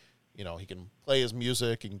marry. He can play his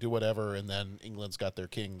music, he can do whatever, and then England's got their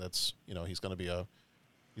king. That's he's going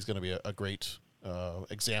to be a great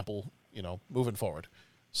example, moving forward.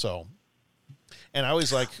 So, and I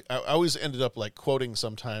always ended up like quoting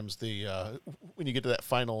sometimes the when you get to that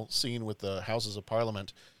final scene with the Houses of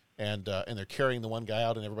Parliament, and they're carrying the one guy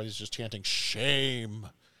out, and everybody's just chanting "Shame,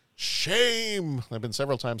 shame." There have been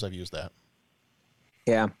several times I've used that.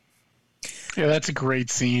 Yeah. Yeah, that's a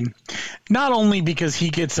great scene. Not only because he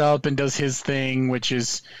gets up and does his thing, which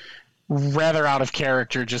is rather out of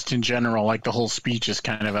character just in general, like the whole speech is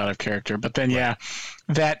kind of out of character, but then, yeah,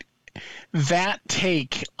 that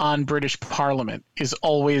take on British Parliament is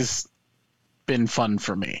always been fun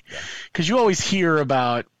for me. Because you always hear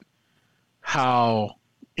about how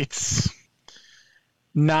it's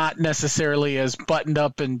not necessarily as buttoned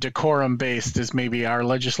up and decorum based as maybe our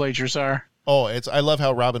legislatures are. Oh, I love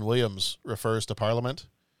how Robin Williams refers to Parliament.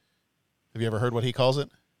 Have you ever heard what he calls it?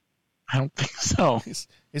 I don't think so. He's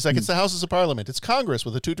like, it's the Houses of Parliament. It's Congress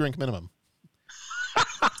with a 2-drink minimum.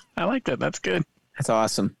 I like that. That's good. That's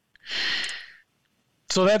awesome.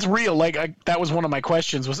 So that's real. That was one of my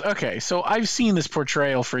questions was, okay, so I've seen this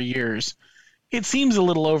portrayal for years. It seems a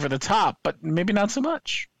little over the top, but maybe not so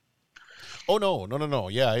much. Oh, no.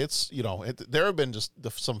 Yeah, it's, there have been just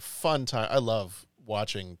some fun time. I love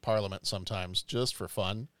watching Parliament sometimes just for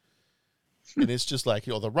fun. And it's just like,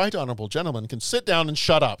 the right honorable gentleman can sit down and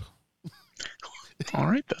shut up. All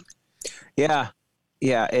right, then.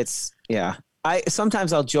 Yeah.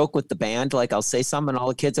 Sometimes I'll joke with the band. Like I'll say something and all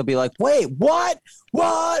the kids will be like, wait, what?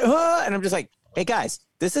 Huh? And I'm just like, hey guys,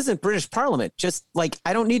 this isn't British Parliament. Just like,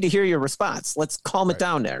 I don't need to hear your response. Let's calm it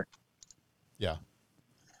down there. Yeah.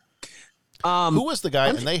 Who was the guy?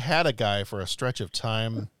 And they had a guy for a stretch of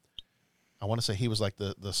time. I want to say he was like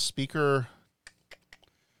the speaker.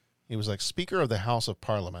 He was like Speaker of the House of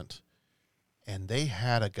Parliament. And they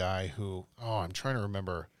had a guy who, I'm trying to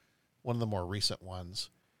remember one of the more recent ones.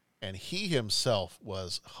 And he himself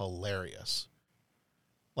was hilarious.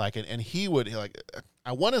 Like, and he would, like,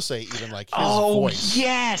 I want to say even like his voice. Oh,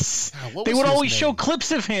 yes. They would always show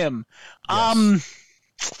clips of him. Yes.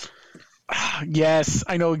 Yes,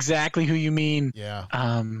 I know exactly who you mean. Yeah.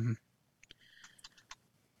 I'm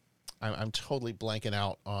totally blanking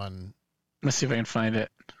out on. Let's see if I can find it.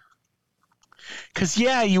 Because,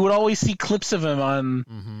 you would always see clips of him on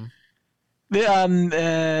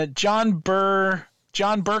John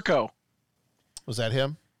Burko. Was that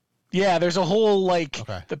him? Yeah, there's a whole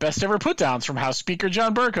the best ever put downs from House Speaker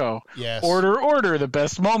John Bercow. Yes. Order, the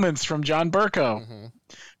best moments from John Bercow. Mm-hmm.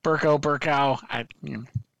 Bercow.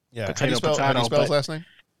 Yeah. Potato, How do you spell his last name?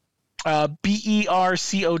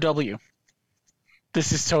 Bercow.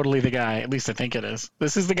 This is totally the guy. At least I think it is.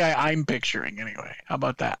 This is the guy I'm picturing anyway. How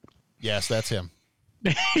about that? Yes, that's him.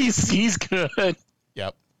 He's good.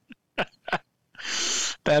 Yep.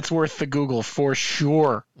 That's worth the Google for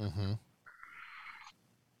sure. Mm-hmm.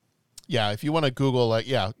 Yeah, if you want to Google,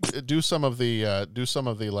 do some of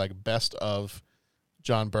the best of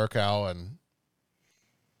John Bercow, and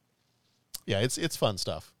it's fun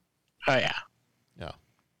stuff. Oh yeah. Yeah.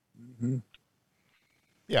 Mm-hmm.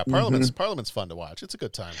 Yeah, Parliament's fun to watch. It's a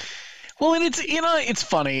good time. Well, and it's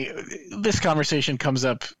funny. This conversation comes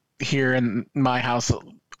up here in my house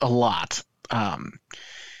a lot.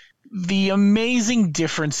 The amazing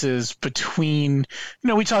differences between,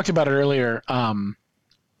 we talked about it earlier,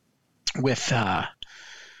 with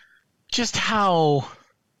just how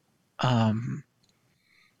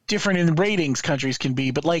different in ratings countries can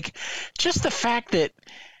be, but just the fact that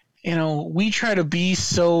we try to be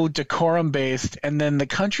so decorum based, and then the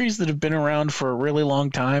countries that have been around for a really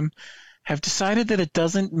long time have decided that it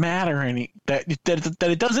doesn't matter that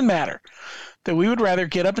it doesn't matter, that we would rather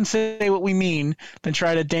get up and say what we mean than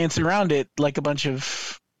try to dance around it like a bunch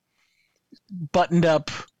of buttoned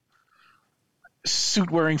up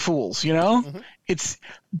suit wearing fools, Mm-hmm.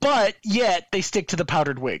 But yet they stick to the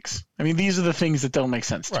powdered wigs. I mean, these are the things that don't make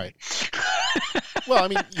sense to me. Well, I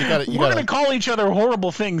mean, we're gonna call each other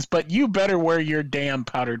horrible things, but you better wear your damn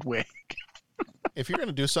powdered wig. If you're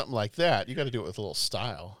gonna do something like that, you got to do it with a little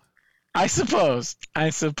style. I suppose.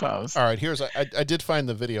 All right, I did find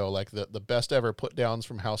the video, the best ever put downs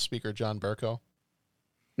from House Speaker John Bercow.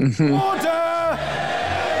 Mm-hmm. Order!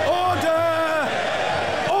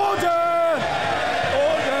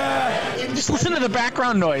 Just listen to the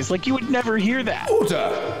background noise, you would never hear that.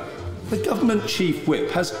 Order! The government chief whip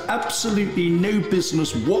has absolutely no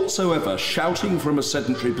business whatsoever shouting from a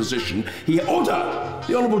sedentary position. Order!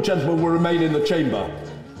 The honourable gentleman will remain in the chamber.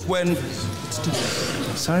 When...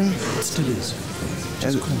 Sorry? It still is.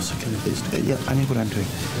 Of course, I can do. Yeah, I know what I'm doing.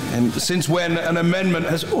 Since when an amendment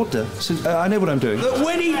has... Order. I know what I'm doing. That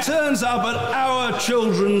when he turns up at our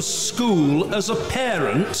children's school as a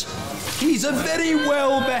parent, he's a very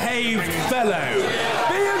well-behaved fellow.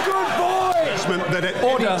 Be a good boy! That at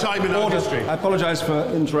any time in our history. I apologise for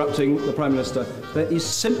interrupting the Prime Minister. There is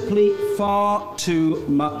simply far too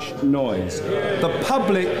much noise. The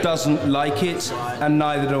public doesn't like it, and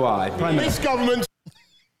neither do I. Prime This government...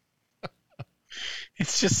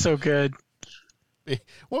 It's just so good.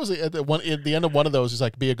 What was it? At the end of one of those, he's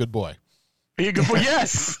like, "Be a good boy." Be a good boy.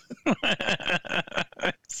 Yes.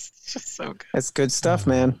 It's just so good. That's good stuff,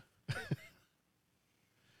 man.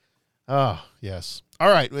 Oh, yes. All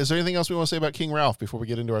right. Is there anything else we want to say about King Ralph before we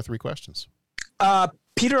get into our 3 questions?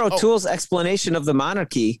 Peter O'Toole's explanation of the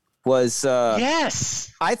monarchy was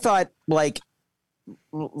yes. I thought that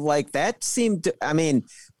seemed. I mean,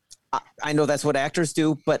 I know that's what actors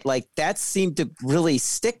do, but that seemed to really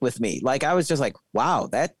stick with me. I was just like, wow,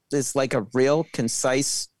 that is a real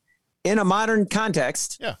concise, in a modern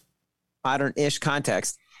context. Yeah. Modern-ish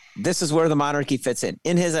context. This is where the monarchy fits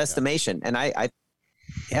in his estimation, and I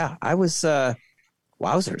was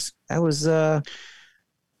wowzers. That was yeah.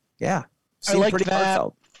 I liked that.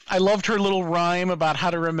 Heartfelt. I loved her little rhyme about how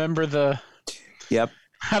to remember the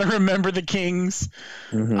kings.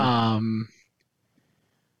 Mm-hmm.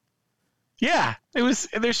 Yeah,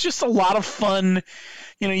 there's just a lot of fun.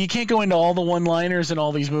 You can't go into all the one-liners in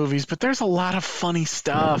all these movies, but there's a lot of funny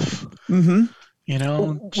stuff. Mm-hmm.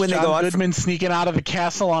 When they go Goodman sneaking out of the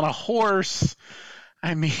castle on a horse.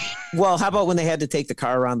 I mean, well, how about when they had to take the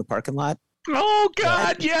car around the parking lot? Oh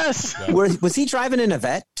God, yes. Was he driving an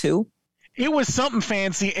Evette too? It was something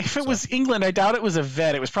fancy. If it was England, I doubt it was a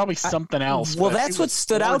Vet. It was probably something else. Well, that's what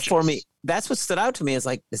stood out for me. That's what stood out to me is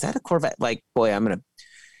is that a Corvette? Boy, I'm gonna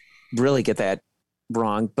really get that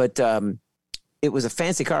wrong, but it was a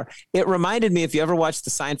fancy car. It reminded me, if you ever watched the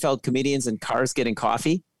Seinfeld comedians in cars getting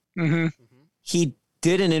coffee, mm-hmm. He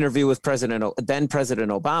did an interview with then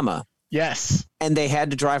President Obama. Yes. And they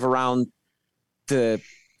had to drive around the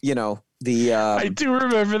I do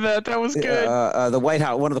remember that. That was good. The White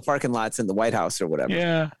House, one of the parking lots in the White House or whatever.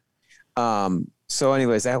 Yeah. So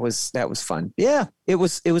anyways, that was fun. Yeah. It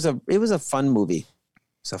was a fun movie.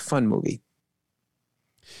 It's a fun movie.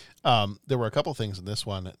 There were a couple things in this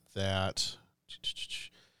one that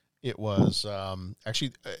it was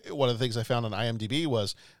actually one of the things I found on IMDb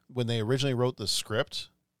was when they originally wrote the script,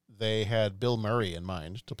 they had Bill Murray in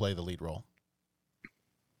mind to play the lead role.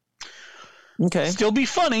 Okay. Still be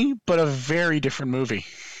funny, but a very different movie.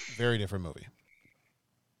 Very different movie.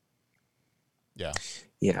 Yeah.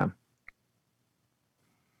 Yeah.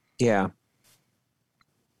 Yeah.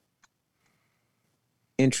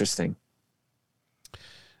 Interesting.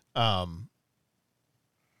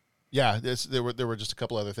 Yeah, there were just a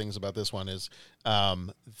couple other things about this one. Is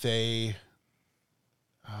they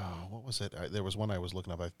what was it? There was one I was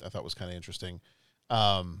looking up. I thought was kind of interesting.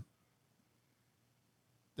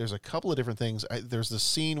 There's a couple of different things. There's the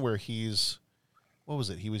scene where he's, what was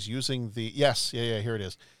it? He was using the here it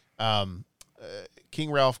is.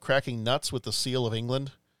 King Ralph cracking nuts with the seal of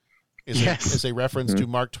England is a reference to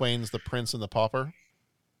Mark Twain's The Prince and the Pauper,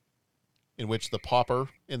 in which the pauper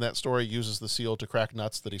in that story uses the seal to crack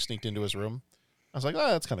nuts that he sneaked into his room. I was like,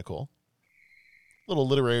 that's kind of cool. Little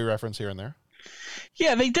literary reference here and there.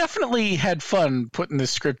 Yeah, they definitely had fun putting this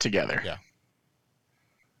script together. Yeah.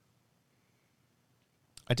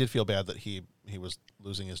 I did feel bad that he was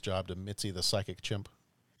losing his job to Mitzi the psychic chimp.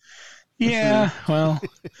 Yeah, well,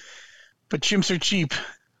 but chimps are cheap.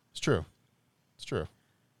 It's true. It's true.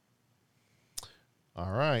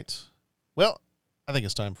 All right. Well, I think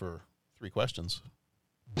it's time for 3 questions.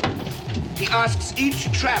 He asks each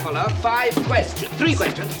traveler 5 questions. 3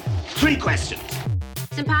 questions. 3 questions.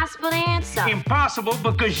 It's impossible to answer. Impossible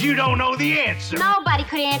because you don't know the answer. Nobody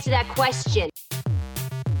could answer that question.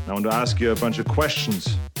 I want to ask you a bunch of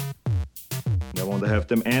questions. I want to have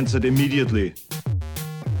them answered immediately.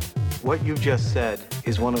 What you just said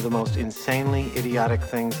is one of the most insanely idiotic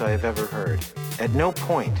things I have ever heard. At no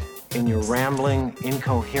point in your rambling,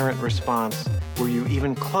 incoherent response were you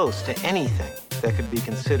even close to anything that could be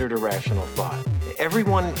considered a rational thought.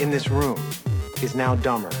 Everyone in this room is now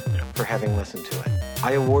dumber for having listened to it.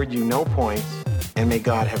 I award you no points, and may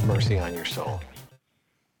God have mercy on your soul.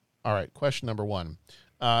 All right, question number 1.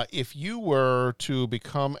 If you were to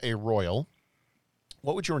become a royal,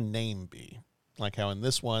 what would your name be? Like how in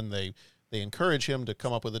this one they encourage him to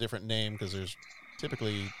come up with a different name because there's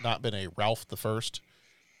typically not been a Ralph the First.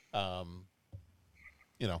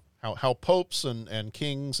 You know, how popes and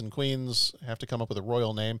kings and queens have to come up with a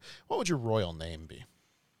royal name. What would your royal name be?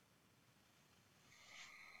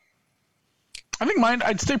 I think mine,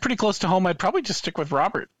 I'd stay pretty close to home. I'd probably just stick with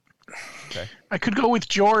Robert. Okay. I could go with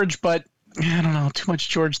George, but I don't know, too much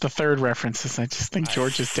George the Third references. I just think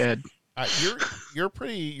George is dead. You're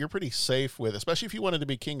pretty safe with, especially if you wanted to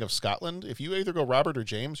be King of Scotland. If you either go Robert or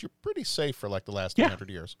James, you're pretty safe for like the last 200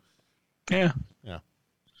 years. Yeah. Yeah.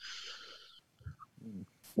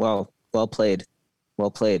 Well played. Well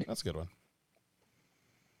played. That's a good one.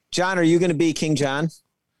 John, are you going to be King John?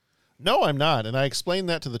 No, I'm not. And I explained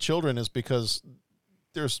that to the children is because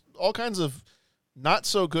there's all kinds of not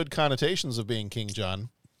so good connotations of being King John.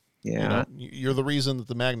 Yeah. You know, you're the reason that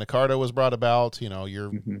the Magna Carta was brought about. You know,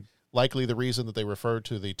 you're likely the reason that they referred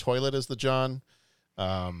to the toilet as the John.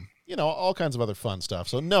 You know, all kinds of other fun stuff.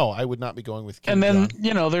 So no, I would not be going with King And then, John.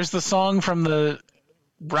 you know, there's the song from the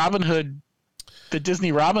Robin Hood, the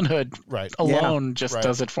Disney Robin Hood alone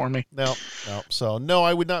does it for me. No. So no,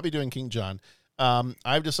 I would not be doing King John.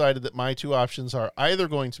 I've decided that my 2 options are either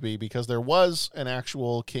going to be, because there was an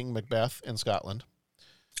actual King Macbeth in Scotland.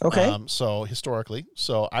 Okay. So historically,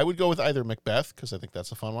 I would go with either Macbeth because I think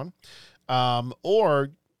that's a fun one, or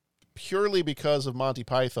purely because of Monty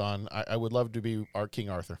Python, I would love to be our King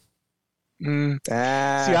Arthur. See,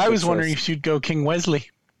 I was wondering if you'd go King Wesley.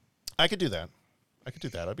 I could do that.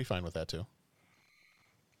 I'd be fine with that too.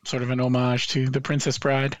 Sort of an homage to the Princess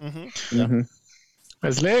Bride. Mm-hmm. Yeah.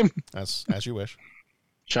 Wesley. As you wish.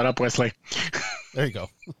 Shut up, Wesley. There you go.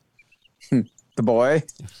 The boy.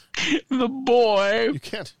 The boy. You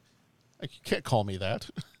can't call me that.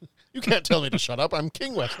 You can't tell me to shut up. I'm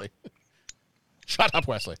King Wesley. Shut up,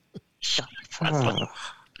 Wesley. Shut up, Wesley.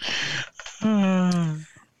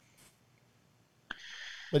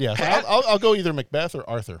 But yeah, so I'll go either Macbeth or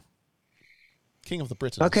Arthur. King of the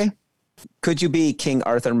Britons. Okay. Could you be King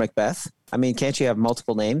Arthur Macbeth? I mean, can't you have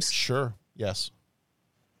multiple names? Sure. Yes.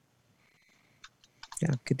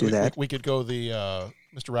 Yeah, could do that. We could go the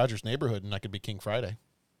Mr. Rogers' Neighborhood, and I could be King Friday.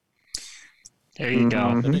 There you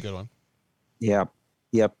go. That'd be a good one. Yeah.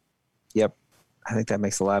 Yep. I think that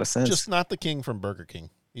makes a lot of sense. Just not the king from Burger King.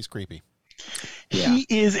 He's creepy. Yeah. He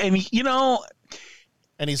is, and you know,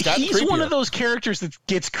 and he's creepier. One of those characters that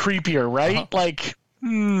gets creepier, right? Uh-huh. Like,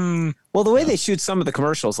 well, the way they shoot some of the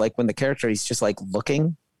commercials, like when the character he's just like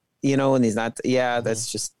looking, you know, and he's not. Yeah,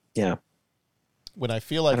 that's just When I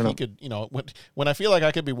feel like he could, you know, when I feel like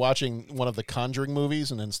I could be watching one of the Conjuring movies,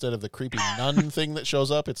 and instead of the creepy nun thing that shows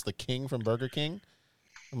up, it's the king from Burger King.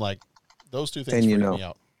 I'm like, those 2 things freak me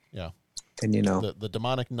out. Yeah. Then you know the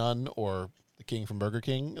demonic nun or the king from Burger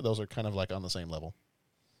King. Those are kind of like on the same level.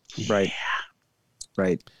 Right.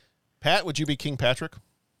 Right. Pat, would you be King Patrick?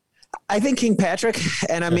 I think King Patrick,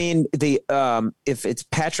 and I mean if it's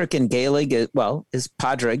Patrick in Gaelic, is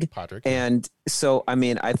Padraig. Padraig. And so I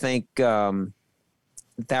mean I think that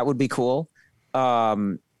would be cool.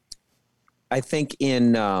 I think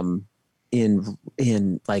in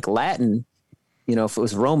like Latin, if it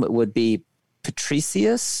was Rome, it would be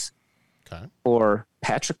Patricius. Okay. Or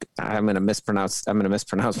Patrick. I'm going to mispronounce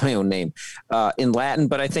my own name in Latin,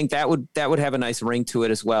 but I think that would have a nice ring to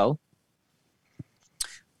it as well.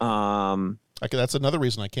 That's another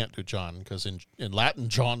reason I can't do John, because in Latin,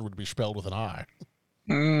 John would be spelled with an I.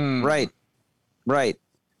 Right.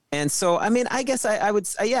 And so, I mean, I guess I would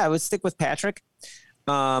stick with Patrick.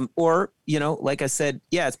 Or, like I said,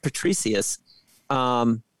 it's Patricius.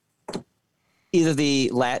 Either the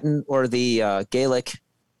Latin or the Gaelic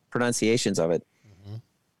pronunciations of it. Mm-hmm.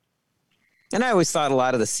 And I always thought a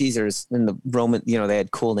lot of the Caesars in the Roman, they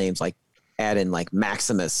had cool names, like add in like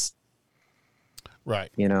Maximus.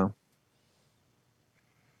 Right. Yeah.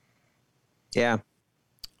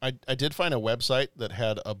 I did find a website that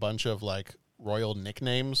had a bunch of like royal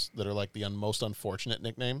nicknames that are like the most unfortunate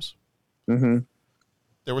nicknames. Mm-hmm.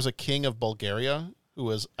 There was a king of Bulgaria who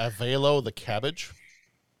was Avelo the Cabbage.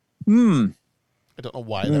 I don't know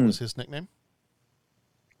why that was his nickname.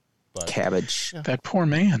 But, Cabbage. Yeah. That poor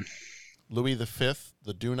man. Louis V,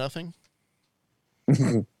 the Do-Nothing.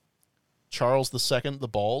 Charles II, the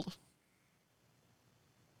Bald.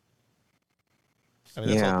 I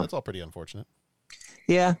mean, that's all pretty unfortunate.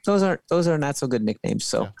 Yeah, those are not so good nicknames.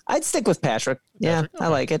 So I'd stick with Patrick. Yeah, okay. I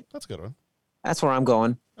like it. That's a good one. That's where I'm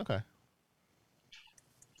going. Okay.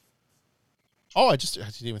 Oh, I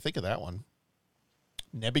didn't even think of that one.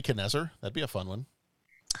 Nebuchadnezzar. That'd be a fun one.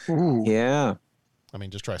 Ooh. Yeah. I mean,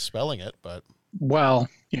 just try spelling it, but. Well,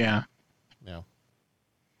 yeah. Yeah.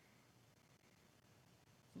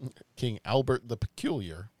 King Albert the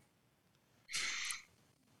Peculiar.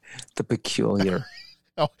 The Peculiar.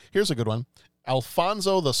 Oh, here's a good one.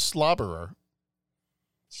 Alfonso the Slobberer.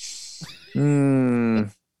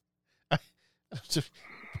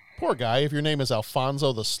 Poor guy. If your name is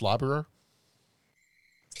Alfonso the Slobberer.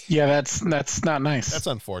 Yeah, that's not nice. That's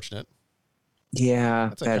unfortunate.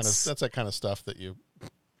 Yeah, that's that kind of stuff that you.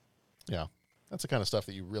 Yeah, that's the kind of stuff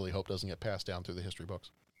that you really hope doesn't get passed down through the history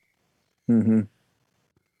books. Mm-hmm.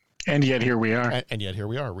 And yet here we are. And yet here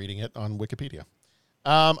we are reading it on Wikipedia.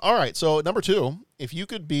 All right, so number 2, if you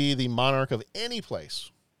could be the monarch of any place,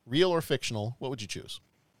 real or fictional, what would you choose?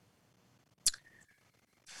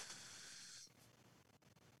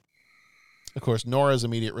 Of course, Nora's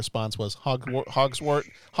immediate response was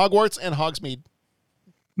Hogwarts and Hogsmeade.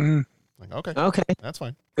 Mm. Like, okay, that's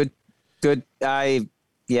fine. Good.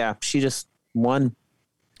 She just won.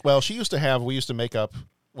 Well, we used to make up,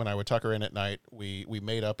 when I would tuck her in at night, we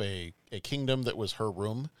made up a kingdom that was her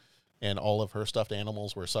room, and all of her stuffed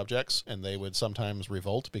animals were subjects, and they would sometimes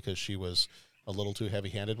revolt because she was a little too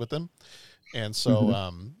heavy-handed with them. And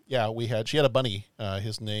so, she had a bunny.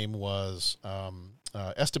 His name was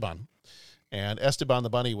Esteban. And Esteban the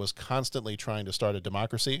bunny was constantly trying to start a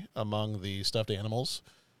democracy among the stuffed animals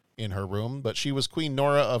in her room, but she was Queen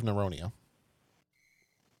Nora of Neronia.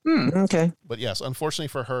 Okay. But yes, unfortunately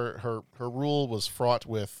for her rule was fraught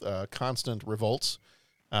with constant revolts.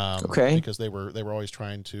 Because they were always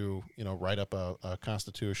trying to write up a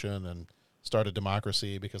constitution and start a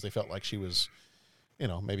democracy because they felt like she was,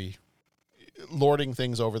 maybe lording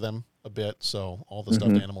things over them a bit. So all the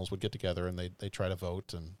stuffed animals would get together and they try to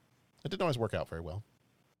vote, and it didn't always work out very well.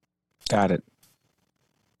 Got it.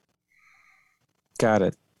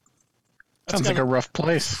 Sounds like a rough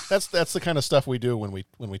place. That's the kind of stuff we do when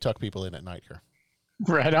we tuck people in at night here.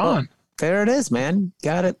 Right on. There it is, man.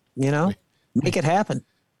 Got it. Make it happen.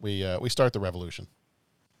 We start the revolution.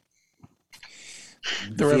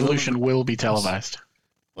 The revolution will be televised.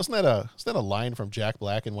 Wasn't that a line from Jack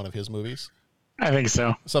Black in one of his movies? I think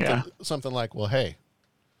so. Something like, well, hey,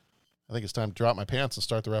 I think it's time to drop my pants and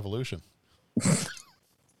start the revolution.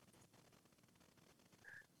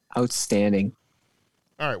 Outstanding.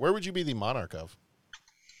 All right, where would you be the monarch of?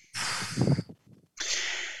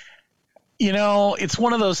 It's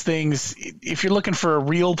one of those things. If you're looking for a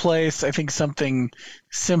real place, I think something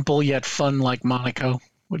simple yet fun like Monaco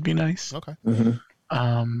would be nice. Okay.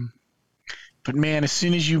 Mm-hmm. But man, as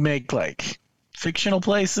soon as you make like fictional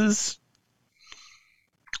places,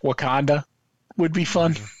 Wakanda would be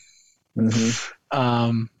fun.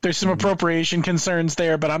 Mm-hmm. There's some appropriation concerns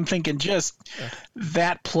there, but I'm thinking just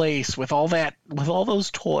that place with all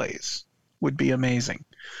those toys would be amazing.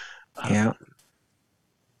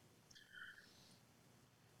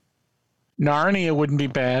 Narnia wouldn't be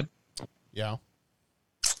bad. Yeah.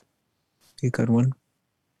 Be a good one.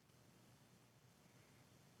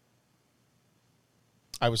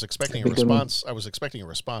 I was expecting a response. I was expecting a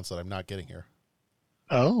response that I'm not getting here.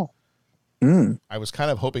 Oh. I was kind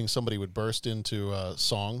of hoping somebody would burst into a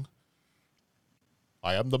song.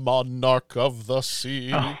 I am the monarch of the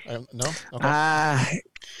sea. Oh. No? Okay.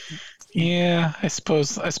 Yeah, I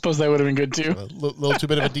suppose that would have been good too. A little too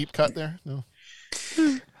bit of a deep cut there. No.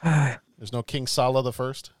 There's no King Salah the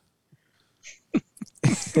First.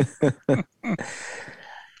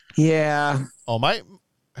 Yeah. Oh, my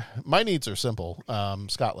needs are simple.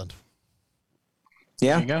 Scotland.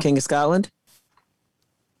 Yeah, King of Scotland.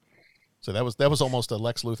 So that was almost a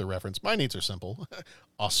Lex Luthor reference. My needs are simple.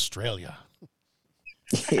 Australia.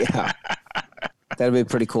 Yeah. That'd be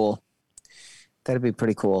pretty cool.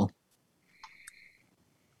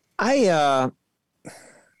 I'd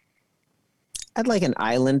like an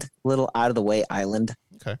island, little out of the way island.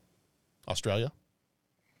 Okay. Australia?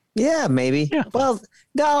 Yeah, maybe. Yeah. Well,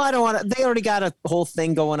 no, I don't want to. They already got a whole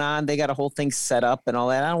thing going on. They got a whole thing set up and all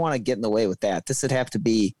that. I don't want to get in the way with that. This would have to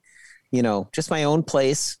be, just my own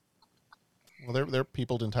place. Well, they're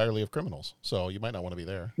peopled entirely of criminals, so you might not want to be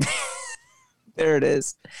there. There it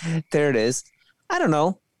is. I don't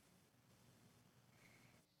know.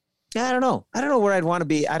 Yeah, I don't know. I don't know where I'd want to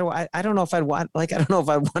be. I don't know if I'd want. I don't know if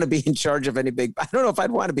I want to be in charge of any big. I don't know if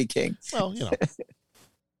I'd want to be king. Well,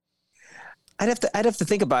 I'd have to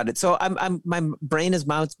think about it. So my brain is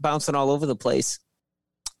bouncing all over the place,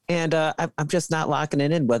 and I'm just not locking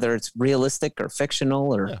it in whether it's realistic or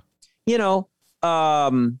fictional or,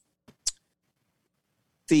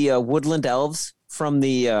 the woodland elves from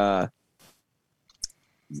the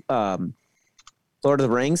Lord of the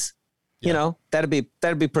Rings. Yeah. That'd be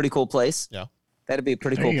a pretty cool place. Yeah, that'd be a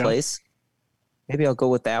pretty cool place. Maybe I'll go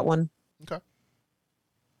with that one. Okay.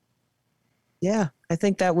 Yeah, I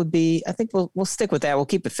think that would be. I think we'll stick with that. We'll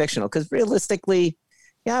keep it fictional because realistically,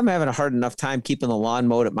 I'm having a hard enough time keeping the lawn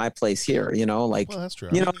mowed at my place here. Well, that's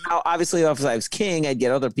true. Now, obviously, if I was king, I'd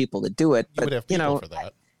get other people to do it. You would have people for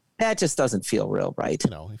that. That just doesn't feel real, right?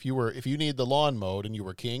 If you need the lawn mowed and you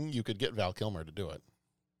were king, you could get Val Kilmer to do it.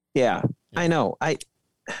 Yeah. I know. I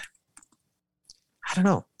don't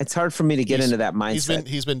know. It's hard for me to get into that mindset.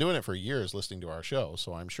 He's been doing it for years, listening to our show,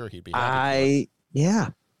 so I'm sure he'd be happy.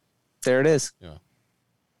 There it is. Yeah.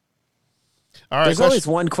 All right. There's always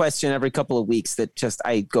one question every couple of weeks that just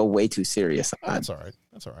I go way too serious on. That's all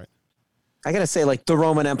right. I gotta say, like the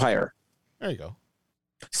Roman Empire. There you go.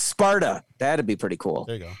 Sparta. That'd be pretty cool.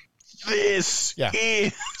 There you go. This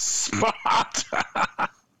is Sparta.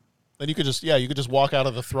 Then you could just walk out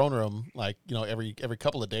of the throne room every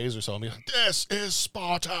couple of days or so and be like, "This is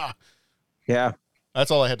Sparta." Yeah. That's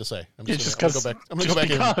all I had to say. I'm gonna go back. I'm gonna go back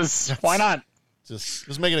in. Why not?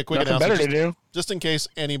 Just making a quick Nothing announcement. better to do. Just in case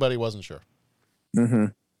anybody wasn't sure. Mm-hmm.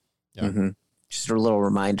 Yeah. Mm-hmm. Just a little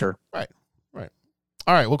reminder. Right.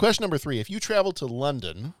 All right. Well, question number 3. If you traveled to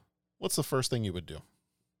London, what's the first thing you would do?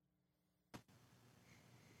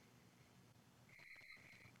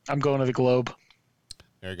 I'm going to the Globe.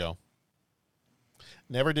 There you go.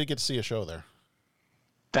 Never did get to see a show there.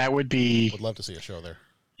 That would be... Would love to see a show there.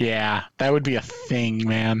 Yeah, that would be a thing,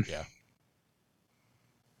 man. Yeah.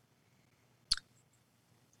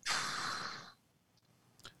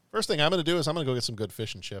 First thing I'm going to do is I'm going to go get some good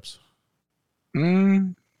fish and chips.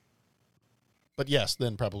 But yes,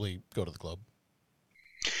 then probably go to the Globe.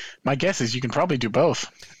 My guess is you can probably do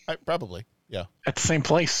both. Probably, yeah. At the same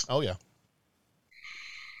place. Oh, yeah.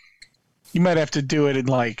 You might have to do it in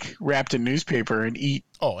wrapped in newspaper and eat.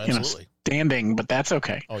 Oh, absolutely. Standing, but that's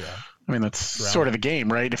okay. Oh, yeah. I mean, that's sort of the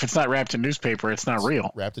game, right? If it's not wrapped in newspaper, it's not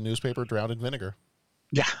real. Wrapped in newspaper, drowned in vinegar.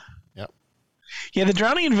 Yeah. Yep. Yeah, the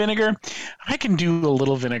drowning in vinegar, I can do a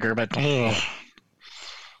little vinegar, but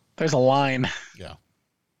there's a line. Yeah.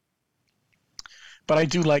 But I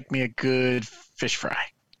do like me a good fish fry.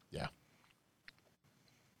 Yeah.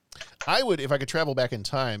 I would, if I could travel back in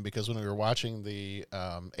time, because when we were watching the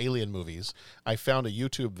Alien movies, I found a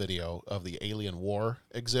YouTube video of the Alien War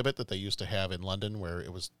exhibit that they used to have in London, where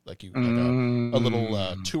it was a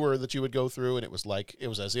little tour that you would go through, and it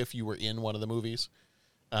was as if you were in one of the movies.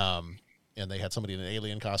 And they had somebody in an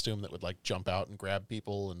alien costume that would jump out and grab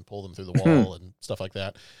people and pull them through the wall and stuff like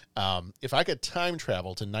that. If I could time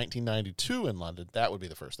travel to 1992 in London, that would be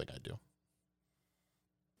the first thing I'd do.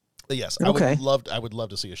 But yes, okay. I would love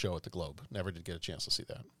to see a show at the Globe. Never did get a chance to see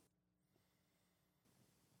that.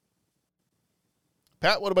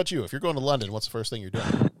 Pat, what about you? If you're going to London, what's the first thing you're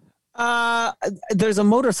doing? There's a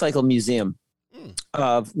motorcycle museum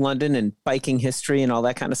of London and biking history and all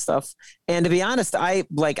that kind of stuff. And to be honest, I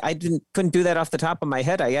couldn't do that off the top of my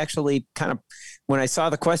head. I actually kind of, when I saw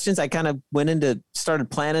the questions, I kind of started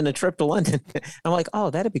planning a trip to London. I'm like, oh,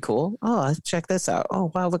 that'd be cool. Oh, let's check this out.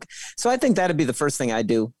 Oh, wow, look. So I think that'd be the first thing I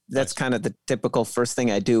do. That's kind of the typical first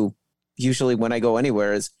thing I do. Usually when I go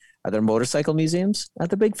anywhere is, are there motorcycle museums? Are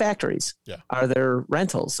there big factories? Yeah. Are there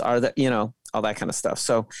rentals? Are there, all that kind of stuff.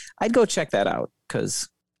 So I'd go check that out because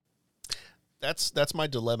that's my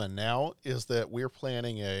dilemma now, is that we're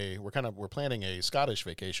planning a Scottish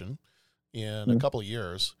vacation in a couple of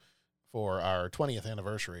years for our 20th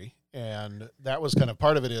anniversary. And that was kind of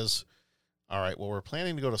part of it is, all right, well, we're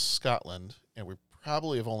planning to go to Scotland and we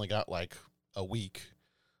probably have only got like a week.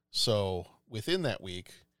 So within that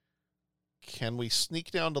week, can we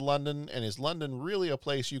sneak down to London? And is London really a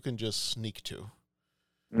place you can just sneak to?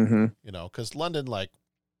 Because London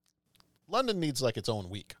needs like its own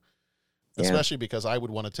week. Especially because I would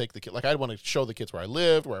want to take the kid, like I'd want to show the kids where I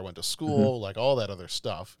lived, where I went to school, like all that other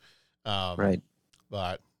stuff. Right.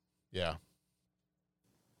 But yeah.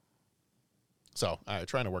 So I'm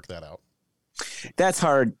trying to work that out. That's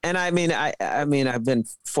hard. And I mean, I've been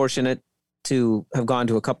fortunate to have gone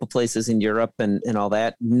to a couple places in Europe and all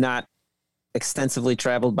that, not extensively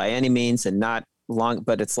traveled by any means and not long,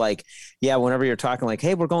 but it's like, yeah, whenever you're talking like,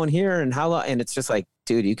 hey, we're going here and how long, and it's just like,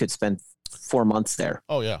 dude, you could spend 4 months there.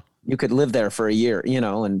 Oh yeah. You could live there for a year,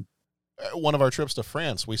 and one of our trips to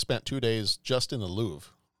France, we spent 2 days just in the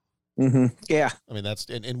Louvre. Yeah. I mean,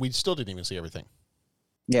 and we still didn't even see everything.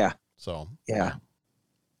 Yeah. So, yeah.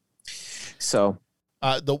 So,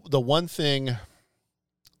 the one thing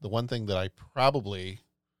that I probably,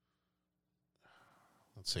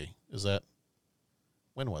 let's see,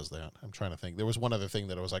 when was that? I'm trying to think. There was one other thing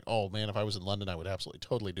that I was like, oh man, if I was in London, I would absolutely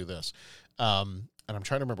totally do this. And I'm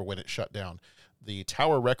trying to remember when it shut down. The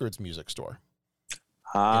Tower Records music store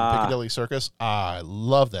in Piccadilly Circus. I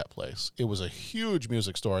love that place. It was a huge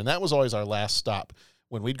music store, and that was always our last stop.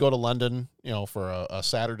 When we'd go to London, for a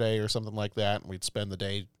Saturday or something like that, and we'd spend the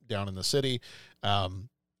day down in the city,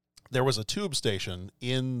 there was a tube station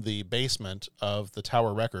in the basement of the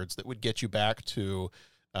Tower Records that would get you back to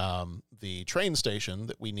the train station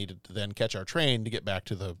that we needed to then catch our train to get back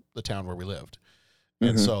to the town where we lived.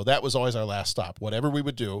 And so that was always our last stop. Whatever we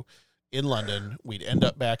would do in London, we'd end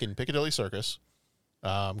up back in Piccadilly Circus,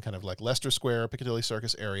 kind of like Leicester Square, Piccadilly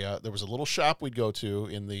Circus area. There was a little shop we'd go to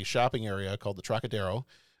in the shopping area called the Trocadero.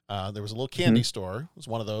 There was a little candy store. It was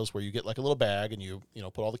one of those where you get like a little bag and you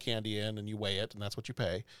put all the candy in and you weigh it and that's what you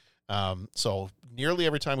pay. So nearly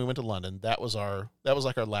every time we went to London, that was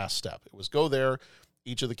like our last step. It was go there.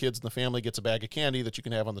 Each of the kids in the family gets a bag of candy that you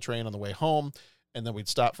can have on the train on the way home. And then we'd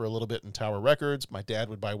stop for a little bit in Tower Records. My dad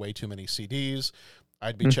would buy way too many CDs.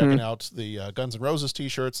 I'd be checking out the Guns N' Roses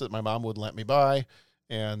t-shirts that my mom wouldn't let me buy.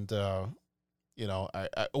 And, I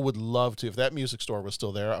would love to, if that music store was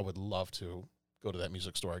still there, I would love to go to that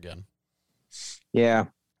music store again. Yeah,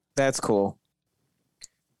 that's cool.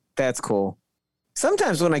 That's cool.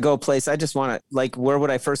 Sometimes when I go a place, I just want to, like, where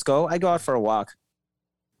would I first go? I go out for a walk.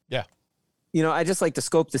 Yeah. I just like to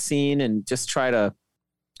scope the scene and just try to,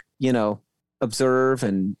 observe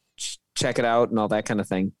and check it out and all that kind of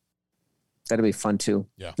thing. That'd be fun too.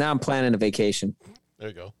 Yeah. Now I'm planning a vacation. There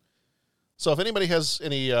you go. So if anybody has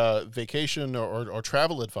any vacation or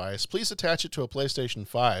travel advice, please attach it to a PlayStation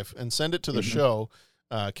 5 and send it to the show,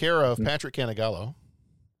 care of Patrick Canigallo.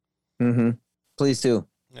 Please do.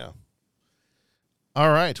 Yeah.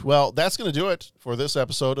 All right. Well, that's going to do it for this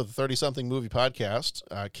episode of the 30-something movie podcast.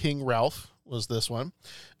 King Ralph was this one.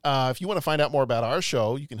 If you want to find out more about our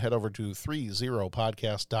show, you can head over to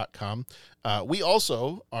 30podcast.com. We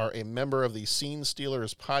also are a member of the Scene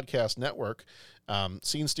Stealers podcast network.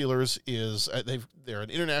 Scene Stealers is they're an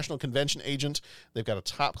international convention agent. They've got a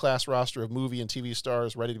top-class roster of movie and TV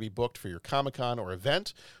stars ready to be booked for your Comic-Con or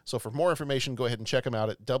event. So for more information, go ahead and check them out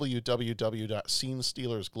at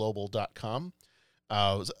www.scenestealersglobal.com. It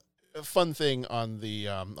was a fun thing on the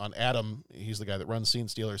on Adam, he's the guy that runs Scene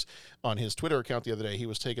Stealers, on his Twitter account the other day. He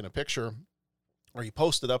was taking a picture, or he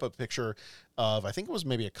posted up a picture of, I think it was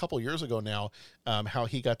maybe a couple years ago now, how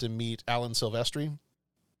he got to meet Alan Silvestri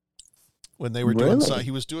when they were doing he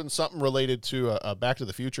was doing something related to a Back to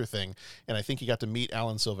the Future thing, and I think he got to meet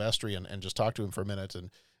Alan Silvestri and just talk to him for a minute,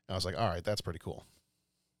 and I was like, all right, that's pretty cool.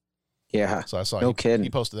 Yeah. So I saw he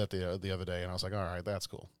posted that the other day, and I was like, all right, that's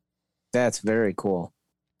cool. That's very cool.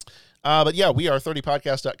 But yeah, we are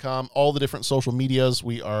 30podcast.com, all the different social medias.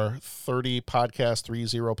 We are 30 podcast, 30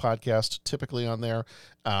 podcast, typically on there.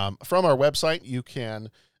 From our website, you can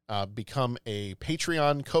become a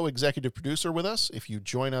Patreon co-executive producer with us. If you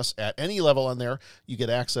join us at any level on there, you get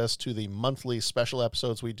access to the monthly special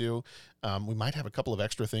episodes we do. We might have a couple of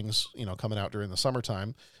extra things, coming out during the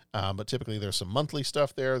summertime, but typically there's some monthly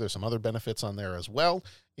stuff there. There's some other benefits on there as well,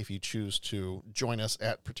 if you choose to join us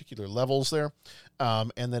at particular levels there.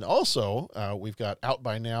 And then also, we've got out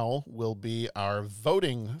by now will be our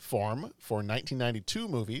voting form for 1992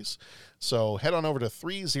 movies. So head on over to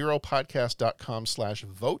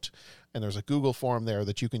 30podcast.com/vote. And there's a Google form there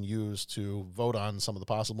that you can use to vote on some of the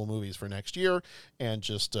possible movies for next year, and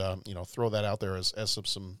just throw that out there as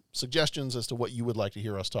some suggestions as to what you would like to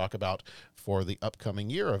hear us talk about for the upcoming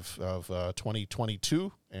year of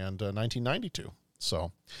 2022 and 1992.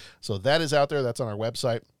 So that is out there. That's on our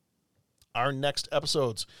website. Our next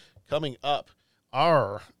episodes coming up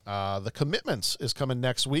are The Commitments is coming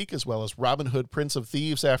next week, as well as Robin Hood, Prince of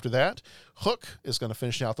Thieves after that. Hook is going to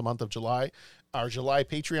finish out the month of July. Our July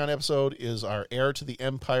Patreon episode is our Heir to the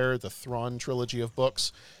Empire, the Thrawn trilogy of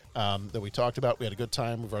books that we talked about. We had a good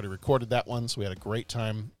time. We've already recorded that one, so we had a great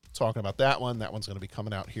time talking about that one. That one's going to be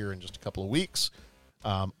coming out here in just a couple of weeks.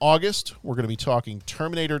 August, we're going to be talking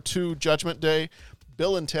Terminator 2 Judgment Day,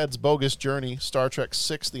 Bill and Ted's Bogus Journey, Star Trek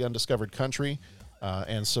VI The Undiscovered Country,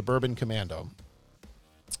 and Suburban Commando.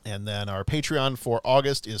 And then our Patreon for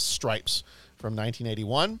August is Stripes from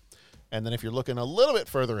 1981. And then if you're looking a little bit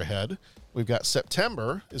further ahead, we've got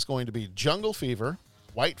September is going to be Jungle Fever,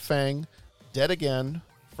 White Fang, Dead Again,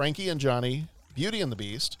 Frankie and Johnny, Beauty and the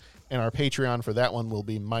Beast. And our Patreon for that one will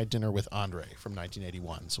be My Dinner with Andre from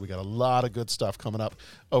 1981. So we got a lot of good stuff coming up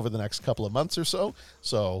over the next couple of months or so.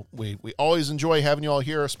 So we always enjoy having you all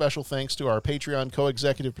here. A special thanks to our Patreon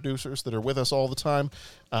co-executive producers that are with us all the time.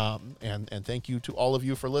 And thank you to all of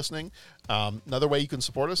you for listening. Another way you can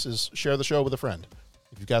support us is share the show with a friend.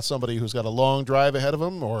 If you've got somebody who's got a long drive ahead of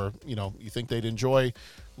them, or you think they'd enjoy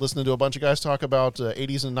listening to a bunch of guys talk about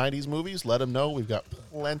 80s and 90s movies, let them know. We've got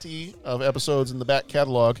plenty of episodes in the back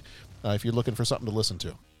catalog if you're looking for something to listen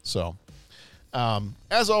to. So,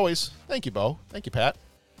 as always, thank you, Bo. Thank you, Pat.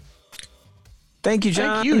 Thank you,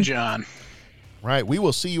 John. Thank you, John. Right. We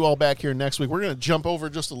will see you all back here next week. We're going to jump over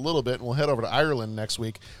just a little bit, and we'll head over to Ireland next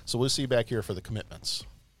week. So we'll see you back here for The Commitments.